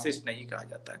उनको फासिस्ट नहीं कहा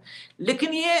जाता है,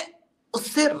 लेकिन ये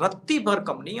उससे रत्ती भर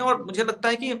कम नहीं है। और मुझे लगता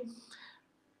है कि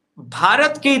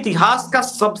भारत के इतिहास का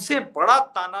सबसे बड़ा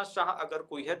तानाशाह अगर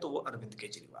कोई है तो वो अरविंद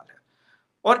केजरीवाल है।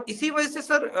 और इसी वजह से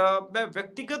सर मैं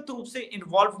व्यक्तिगत रूप से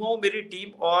इन्वॉल्व हुआ हूं, मेरी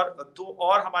टीम और 2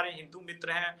 और हमारे हिंदू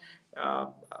मित्र हैं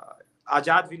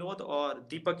आजाद विनोद और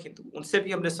दीपक हिंदू, उनसे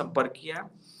भी हमने संपर्क किया है।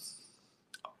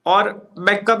 और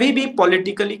मैं कभी भी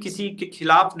पॉलिटिकली किसी के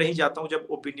खिलाफ नहीं जाता हूं जब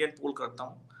ओपिनियन पोल करता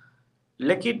हूं,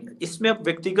 लेकिन इसमें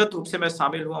व्यक्तिगत रूप से मैं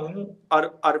शामिल हुआ हूं और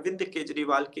अरविंद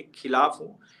केजरीवाल के खिलाफ हूं,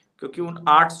 क्योंकि उन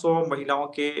 800 महिलाओं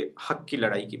के हक की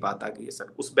लड़ाई की बात आ गई है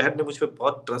सर। उस बहन ने मुझ पर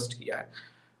बहुत ट्रस्ट किया है।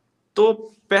 तो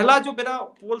पहला जो मेरा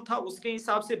पोल था उसके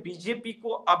हिसाब से बीजेपी को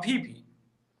अभी भी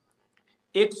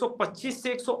 125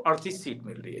 से 138 सीट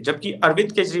मिल रही है, जबकि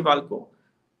अरविंद केजरीवाल को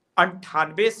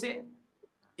 98 से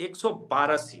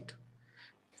 112 सीट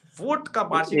वोट का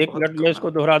मार्जिन। एक मिनट में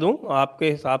इसको दोहरा दूं,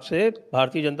 आपके हिसाब से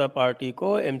भारतीय जनता पार्टी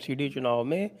को एमसीडी चुनाव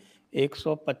में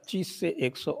 125 से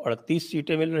 138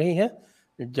 सीटें मिल रही हैं,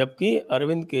 जबकि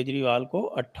अरविंद केजरीवाल को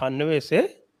 98 से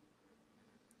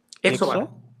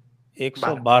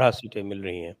 112 सीटें मिल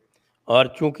रही हैं।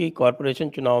 और चूंकि कॉरपोरेशन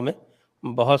चुनाव में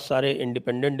बहुत सारे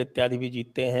इंडिपेंडेंट इत्यादि भी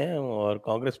जीतते हैं और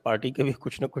कांग्रेस पार्टी के भी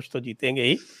कुछ न कुछ तो जीतेंगे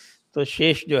ही, तो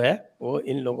शेष जो है वो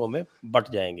इन लोगों में बट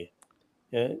जाएंगे।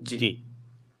 जी।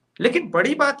 लेकिन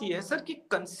बड़ी बात यह है सर कि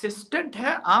कंसिस्टेंट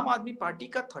है आम आदमी पार्टी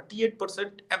का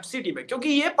 38% एमसीडी में, क्योंकि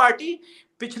ये पार्टी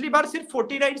पिछली बार सिर्फ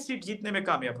 49 सीट जीतने में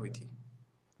कामयाब हुई थी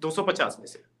 250 में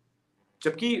से,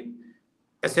 जबकि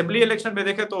असेंबली इलेक्शन में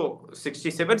देखे तो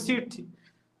 67 सीट थी।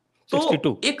 तो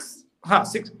 62 एक हाँ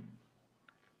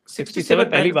 67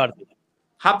 पहली बार थी।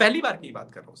 हाँ पहली बार की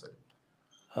बात कर रहा हूँ सर।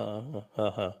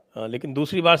 हाँ, लेकिन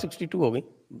दूसरी बार 62 हो गई।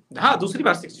 हाँ दूसरी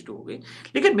बार 62 हो गई।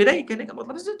 लेकिन मेरा ये कहने का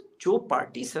मतलब है जो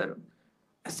पार्टी सर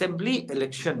असेंबली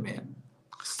इलेक्शन में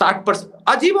 60%,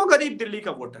 अजीबोगरीब दिल्ली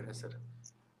का वोटर है सर,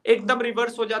 एकदम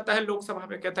रिवर्स हो जाता है लोकसभा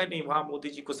में, कहता है नहीं वहां मोदी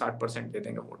जी को 60% दे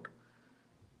देंगे वोट।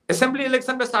 असेंबली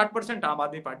इलेक्शन में 60% आम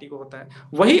आदमी पार्टी को होता है।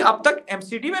 वही अब तक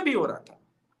एमसीडी में भी हो रहा था।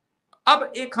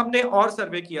 अब एक हमने और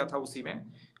सर्वे किया था उसी में,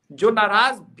 जो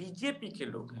नाराज बीजेपी के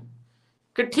लोग हैं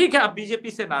कि ठीक है आप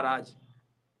बीजेपी से नाराज,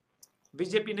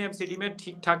 बीजेपी ने एमसीडी में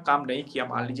ठीक ठाक काम नहीं किया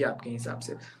मान लीजिए आपके हिसाब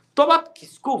से, तो अब आप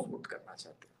किसको वोट करना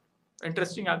चाहते हैं?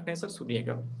 इंटरेस्टिंग आंकड़े सर,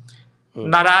 सुनिएगा।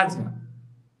 नाराज हैं,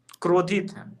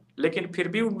 क्रोधित हैं, लेकिन फिर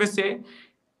भी उनमें से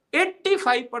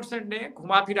 85% ने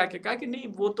घुमा फिरा के कहा कि नहीं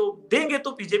वो तो देंगे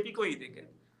तो बीजेपी को ही देंगे,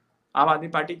 आम आदमी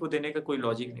पार्टी को देने का कोई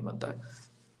लॉजिक नहीं बनता है।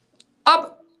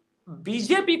 अब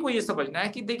बीजेपी को यह समझना है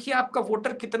कि देखिए आपका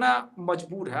वोटर कितना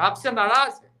मजबूर है, आपसे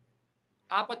नाराज है,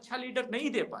 आप अच्छा लीडर नहीं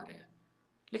दे पा रहे हैं,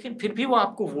 लेकिन फिर भी वो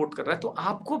आपको वोट कर रहा है। तो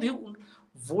आपको भी उन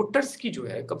वोटर्स की जो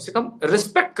है कम से कम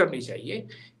रिस्पेक्ट करनी चाहिए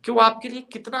कि वो आपके लिए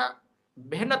कितना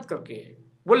मेहनत करके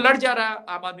वो लड़ जा रहा है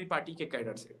आम आदमी पार्टी के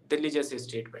कैडर से दिल्ली जैसे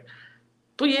स्टेट में।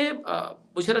 तो ये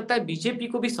मुझे लगता है बीजेपी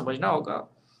को भी समझना होगा,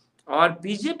 और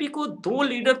बीजेपी को 2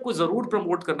 लीडर को जरूर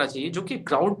प्रमोट करना चाहिए जो कि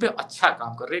ग्राउंड पे अच्छा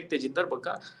काम कर रहे हैं। तेजिंदर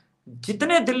बग्गा,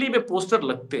 जितने दिल्ली में पोस्टर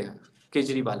लगते हैं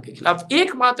केजरीवाल के खिलाफ,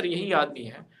 एकमात्र यही आदमी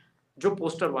है जो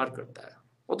पोस्टर वार करता है,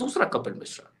 और दूसरा कपिल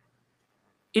मिश्रा।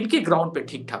 इनकी ग्राउंड पे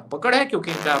ठीक ठाक पकड़ है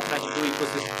क्योंकि इनका अपना हिंदू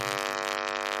इकोसिस्टम।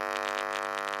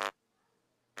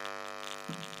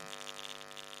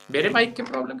 मेरे माइक के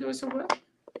प्रॉब्लम की वजह से हुआ है,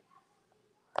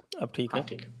 अब ठीक है।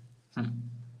 ठीक है।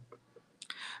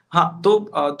 हाँ तो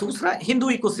दूसरा हिंदू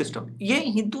इकोसिस्टम, ये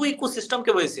हिंदू इकोसिस्टम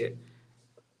के वजह से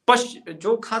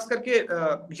जो खास करके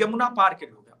यमुना पार के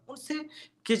लोग हैं उनसे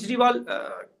केजरीवाल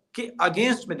के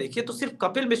अगेंस्ट में देखिए तो सिर्फ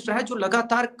कपिल मिश्रा है जो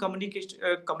लगातार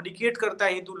कम्युनिकेट करता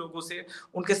है हिंदू लोगों से,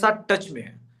 उनके साथ टच में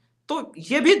है। तो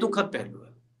ये भी दुखद पहलू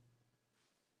है।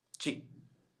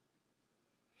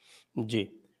 जी,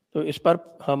 तो इस पर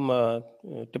हम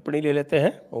टिप्पणी ले लेते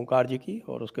हैं ओंकार जी की,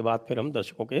 और उसके बाद फिर हम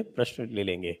दर्शकों के प्रश्न ले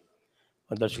लेंगे।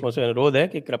 और दर्शकों से अनुरोध है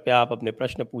कि कृपया आप अपने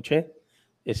प्रश्न पूछें।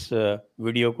 इस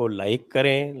वीडियो को लाइक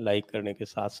करें, लाइक करने के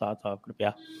साथ साथ आप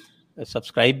कृपया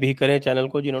सब्सक्राइब भी करें चैनल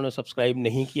को जिन्होंने सब्सक्राइब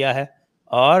नहीं किया है,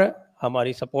 और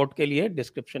हमारी सपोर्ट के लिए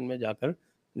डिस्क्रिप्शन में जाकर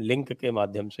लिंक के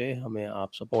माध्यम से हमें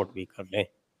आप सपोर्ट भी कर लें।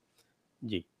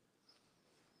 जी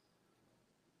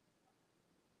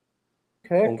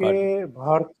है ओंकार जी। कि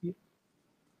भारतीय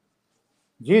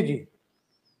जी जी,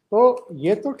 तो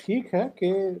ये तो ठीक है कि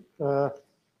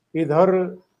इधर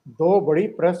दो बड़ी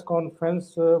press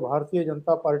conference Bharatiya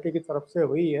Janata party की तरफ से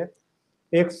हुई है।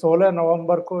 एक 16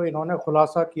 नवंबर को इन्होंने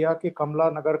खुलासा किया कि कमला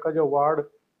नगर का जो वार्ड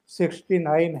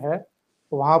 69 है,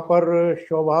 वहाँ पर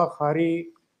शोभा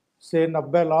खारी से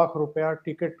 90 लाख रुपया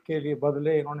टिकट के लिए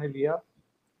बदले इन्होंने लिया।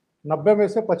 90 में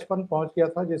से 55 पहुंच गया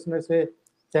था, जिसमें से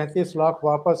 33 लाख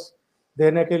वापस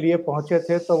देने के लिए पहुंचे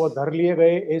थे, तो वो धर लिए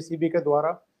गए एसीबी के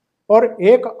द्वारा। और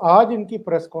एक आज इनकी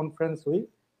प्रेस कॉन्फ्रेंस हुई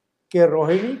कि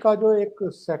रोहिणी का जो एक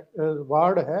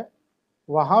वार्ड है,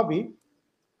 वहां भी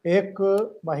एक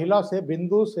महिला से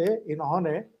बिंदु से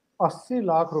इन्होंने 80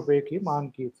 लाख रुपए की मांग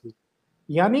की थी।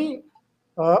 यानी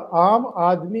आम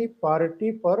आदमी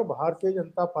पार्टी पर भारतीय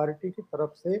जनता पार्टी की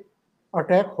तरफ से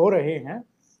अटैक हो रहे हैं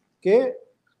कि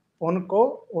उनको,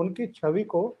 उनकी छवि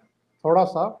को थोड़ा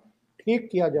सा ठीक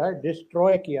किया जाए,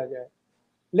 डिस्ट्रॉय किया जाए।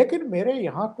 लेकिन मेरे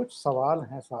यहाँ कुछ सवाल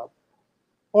हैं साहब,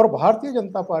 और भारतीय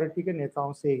जनता पार्टी के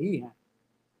नेताओं से ही हैं।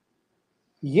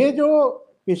 ये जो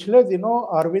पिछले दिनों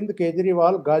अरविंद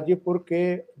केजरीवाल गाजीपुर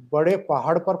के बड़े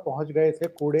पहाड़ पर पहुंच गए थे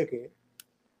कूड़े के,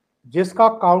 जिसका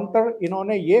काउंटर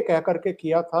इन्होंने ये कह करके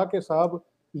किया था कि साहब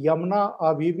यमुना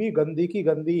अभी भी गंदी की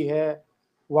गंदी है,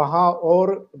 वहाँ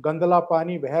और गंदला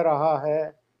पानी बह रहा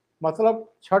है। मतलब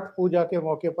छठ पूजा के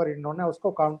मौके पर इन्होंने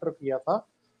उसको काउंटर किया था,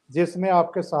 जिसमें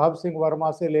आपके साहब सिंह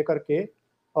वर्मा से लेकर के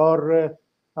और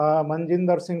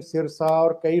मनजिंदर सिंह सिरसा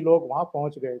और कई लोग वहाँ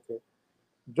पहुँच गए थे।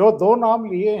 जो दो नाम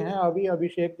लिए हैं अभी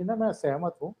अभिषेक जी ने, मैं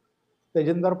सहमत हूँ,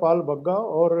 तेजिंदर पाल बग्गा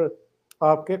और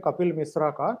आपके कपिल मिश्रा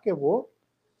का, कि वो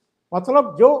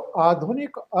मतलब जो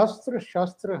आधुनिक अस्त्र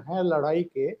शस्त्र हैं लड़ाई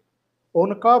के,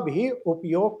 उनका भी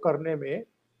उपयोग करने में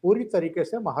पूरी तरीके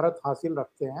से महारत हासिल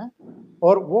रखते हैं,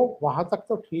 और वो वहां तक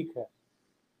तो ठीक है।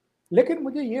 लेकिन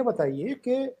मुझे ये बताइए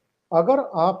कि अगर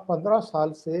आप 15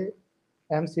 साल से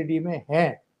एमसीडी में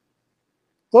हैं,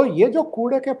 तो ये जो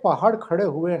कूड़े के पहाड़ खड़े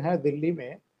हुए हैं दिल्ली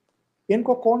में,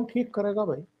 इनको कौन ठीक करेगा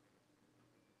भाई?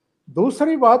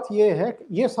 दूसरी बात यह है कि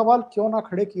ये सवाल क्यों ना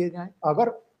खड़े किए जाएं।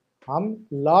 अगर हम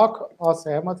लाख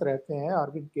असहमत रहते हैं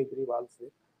अरविंद केजरीवाल से,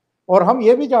 और हम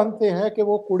ये भी जानते हैं कि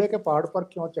वो कूड़े के पहाड़ पर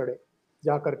क्यों चढ़े,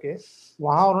 जा करके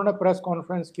वहां उन्होंने प्रेस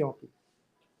कॉन्फ्रेंस क्यों की,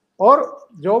 और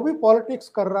जो भी पॉलिटिक्स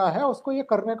कर रहा है उसको ये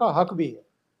करने का हक भी है।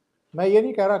 मैं ये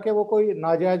नहीं कह रहा कि वो कोई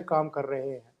नाजायज काम कर रहे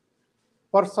हैं,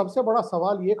 पर सबसे बड़ा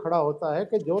सवाल ये खड़ा होता है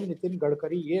कि जो नितिन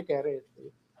गडकरी ये कह रहे थे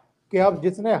कि अब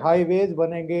जितने हाईवेज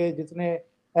बनेंगे, जितने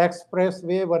एक्सप्रेस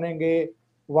वे बनेंगे,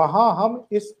 वहां हम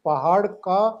इस पहाड़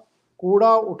का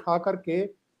कूड़ा उठा करके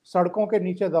सड़कों के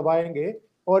नीचे दबाएंगे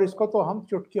और इसको तो हम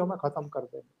चुटकियों में खत्म कर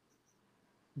देंगे।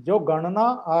 जो गणना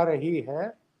आ रही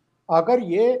है, अगर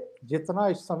ये जितना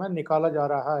इस समय निकाला जा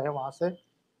रहा है वहां से,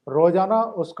 रोजाना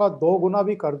उसका 2 गुना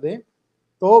भी कर दें,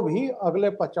 तो भी अगले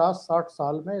 50-60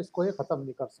 साल में इसको ये खत्म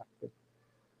नहीं कर सकते।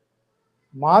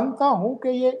 मानता हूं कि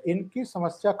ये इनकी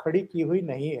समस्या खड़ी की हुई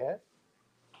नहीं है।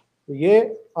 ये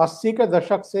 80 के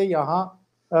दशक से यहाँ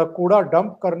कूड़ा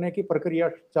डंप करने की प्रक्रिया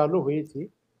चालू हुई थी,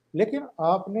 लेकिन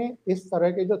आपने इस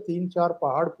तरह के जो 3-4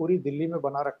 पहाड़ पूरी दिल्ली में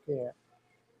बना रखे हैं,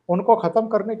 उनको खत्म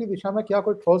करने की दिशा में क्या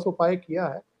कोई ठोस उपाय किया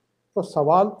है? तो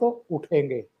सवाल तो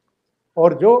उठेंगे।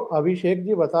 और जो अभिषेक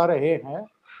जी बता रहे हैं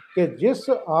कि जिस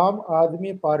आम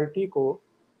आदमी पार्टी को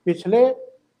पिछले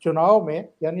चुनाव में,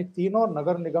 यानी तीनों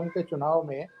नगर निगम के चुनाव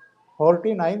में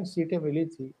 49 सीटें मिली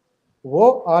थी, वो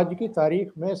आज की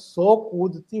तारीख में 100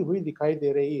 कूदती हुई दिखाई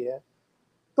दे रही है।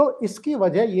 तो इसकी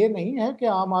वजह ये नहीं है कि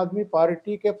आम आदमी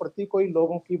पार्टी के प्रति कोई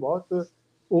लोगों की बहुत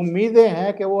उम्मीदें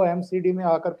हैं कि वो एमसीडी में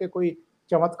आकर के कोई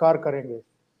चमत्कार करेंगे।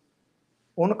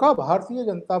 उनका भारतीय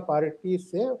जनता पार्टी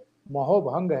से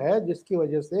मोहभंग है, जिसकी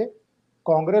वजह से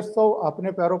कांग्रेस तो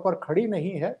अपने पैरों पर खड़ी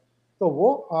नहीं है, तो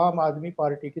वो आम आदमी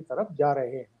पार्टी की तरफ जा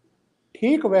रहे हैं।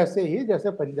 ठीक वैसे ही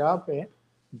जैसे पंजाब में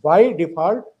बाय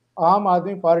डिफॉल्ट आम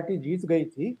आदमी पार्टी जीत गई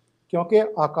थी, क्योंकि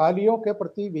अकालियों के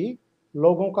प्रति भी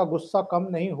लोगों का गुस्सा कम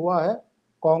नहीं हुआ है।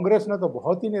 कांग्रेस ने तो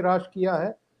बहुत ही निराश किया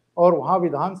है, और वहां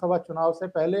विधानसभा चुनाव से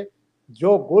पहले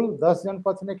जो गुल 10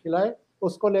 जनपथ ने खिलाए,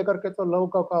 उसको लेकर के तो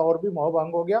लोगों का और भी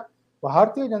मोहभंग हो गया।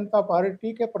 भारतीय जनता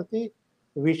पार्टी के प्रति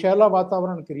विषैला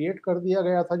वातावरण क्रिएट कर दिया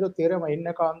गया था, जो 13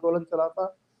 महीने का आंदोलन चला था।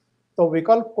 तो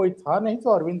विकल्प कोई था नहीं, तो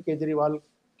अरविंद केजरीवाल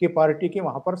की पार्टी की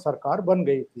वहां पर सरकार बन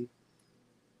गई थी।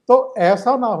 तो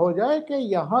ऐसा ना हो जाए कि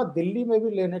यहाँ दिल्ली में भी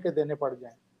लेने के देने पड़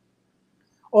जाएं।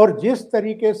 और जिस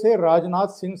तरीके से राजनाथ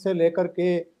सिंह से लेकर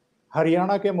के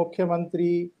हरियाणा के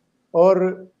मुख्यमंत्री और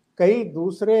कई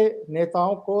दूसरे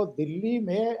नेताओं को दिल्ली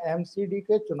में एमसीडी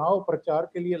के चुनाव प्रचार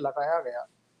के लिए लगाया गया,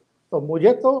 तो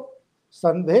मुझे तो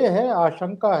संदेह है,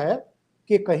 आशंका है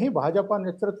कि कहीं भाजपा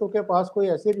नेतृत्व के पास कोई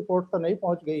ऐसी रिपोर्ट तो नहीं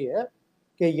पहुंच गई है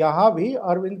कि यहाँ भी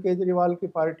अरविंद केजरीवाल की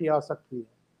पार्टी आ सकती है,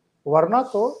 वरना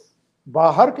तो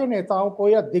बाहर के नेताओं को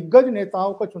या दिग्गज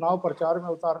नेताओं को चुनाव प्रचार में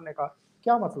उतारने का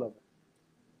क्या मतलब है?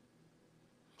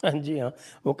 हाँ जी, हाँ,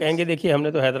 वो कहेंगे देखिए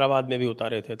हमने तो हैदराबाद में भी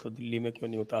उतारे थे, तो दिल्ली में क्यों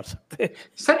नहीं उतार सकते।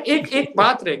 सर एक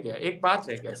बात रह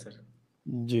गया सर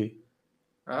जी।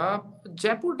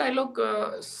 जयपुर डायलॉग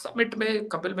समिट में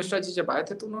कपिल मिश्रा जी जब आए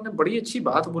थे तो उन्होंने बड़ी अच्छी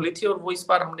बात बोली थी, और वो इस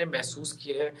बार हमने महसूस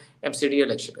किया है एमसीडी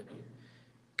इलेक्शन में भी,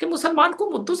 कि मुसलमान को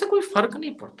मुद्दों से कोई फर्क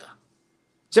नहीं पड़ता।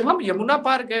 जब हम यमुना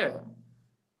पार गए,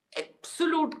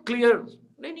 एब्सोल्यूट क्लियर,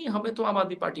 नहीं हमें तो आम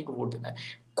आदमी पार्टी को वोट देना है।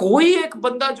 कोई एक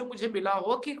बंदा जो मुझे मिला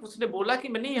हो कि उसने बोला कि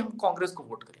नहीं हम कांग्रेस को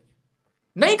वोट करेंगे,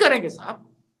 नहीं करेंगे साहब।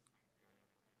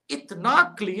 इतना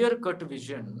क्लियर कट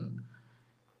विजन,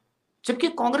 जबकि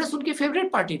कांग्रेस उनकी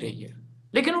फेवरेट पार्टी रही है,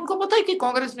 लेकिन उनको पता है कि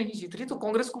कांग्रेस नहीं जीत रही तो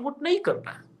कांग्रेस को वोट नहीं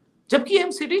करना है। जबकि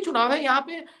एमसीडी चुनाव है, यहाँ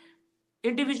पे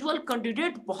इंडिविजुअल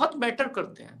कैंडिडेट बहुत मैटर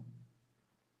करते हैं,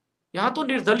 यहां तो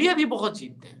निर्दलीय भी बहुत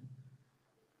जीतते हैं,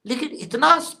 लेकिन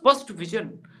इतना स्पष्ट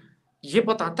विजन ये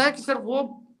बताता है कि सर वो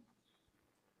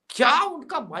क्या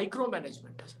उनका माइक्रो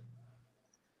मैनेजमेंट है सर,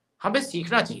 हमें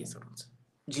सीखना चाहिए सर उनसे।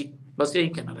 जी बस यही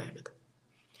कहना रहेगा।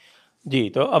 जी,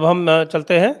 तो अब हम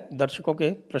चलते हैं दर्शकों के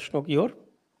प्रश्नों की ओर।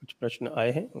 कुछ प्रश्न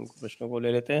आए हैं, उन प्रश्नों को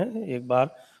ले लेते हैं। एक बार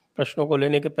प्रश्नों को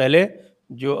लेने के पहले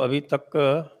जो अभी तक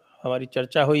हमारी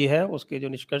चर्चा हुई है उसके जो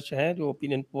निष्कर्ष हैं, जो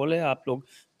ओपिनियन पोल है, आप लोग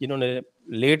जिन्होंने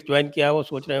लेट ज्वाइन किया है वो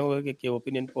सोच रहे होंगे कि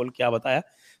ओपिनियन पोल क्या बताया।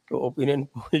 तो ओपिनियन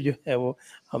पोल जो है वो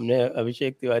हमने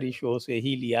अभिषेक तिवारी शो से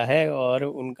ही लिया है, और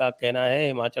उनका कहना है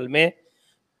हिमाचल में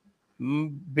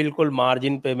बिल्कुल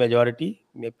मार्जिन पे मेजॉरिटी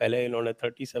में, पहले इन्होंने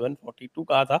 37-42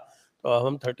 कहा था, तो अब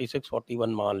हम 36-41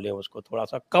 मान लें उसको। थोड़ा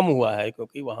सा कम हुआ है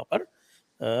क्योंकि वहाँ पर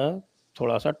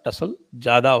थोड़ा सा टसल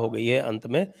ज़्यादा हो गई है अंत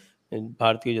में,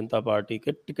 भारतीय जनता पार्टी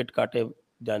के टिकट काटे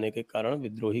जाने के कारण,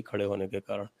 विद्रोही खड़े होने के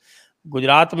कारण।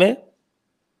 गुजरात में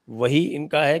वही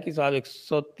इनका है कि साहब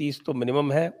 130 तो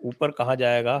मिनिमम है, ऊपर कहाँ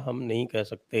जाएगा हम नहीं कह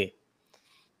सकते।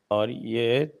 और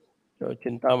ये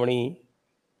चिंतामणि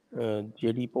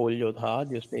जेडी पोल जो था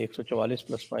जिसने 144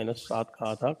 ±7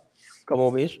 कहा था,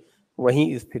 कमोबेश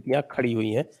वही स्थितियां खड़ी हुई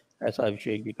हैं, ऐसा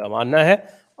अभिषेक जी का मानना है।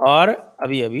 और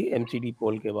अभी अभी एमसीडी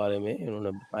पोल के बारे में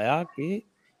इन्होंने बताया कि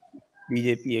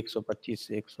बीजेपी 125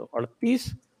 से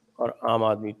 138 और आम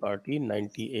आदमी पार्टी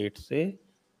 98 से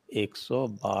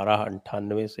 112,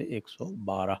 98 से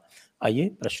 112। आइए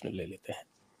प्रश्न ले लेते हैं।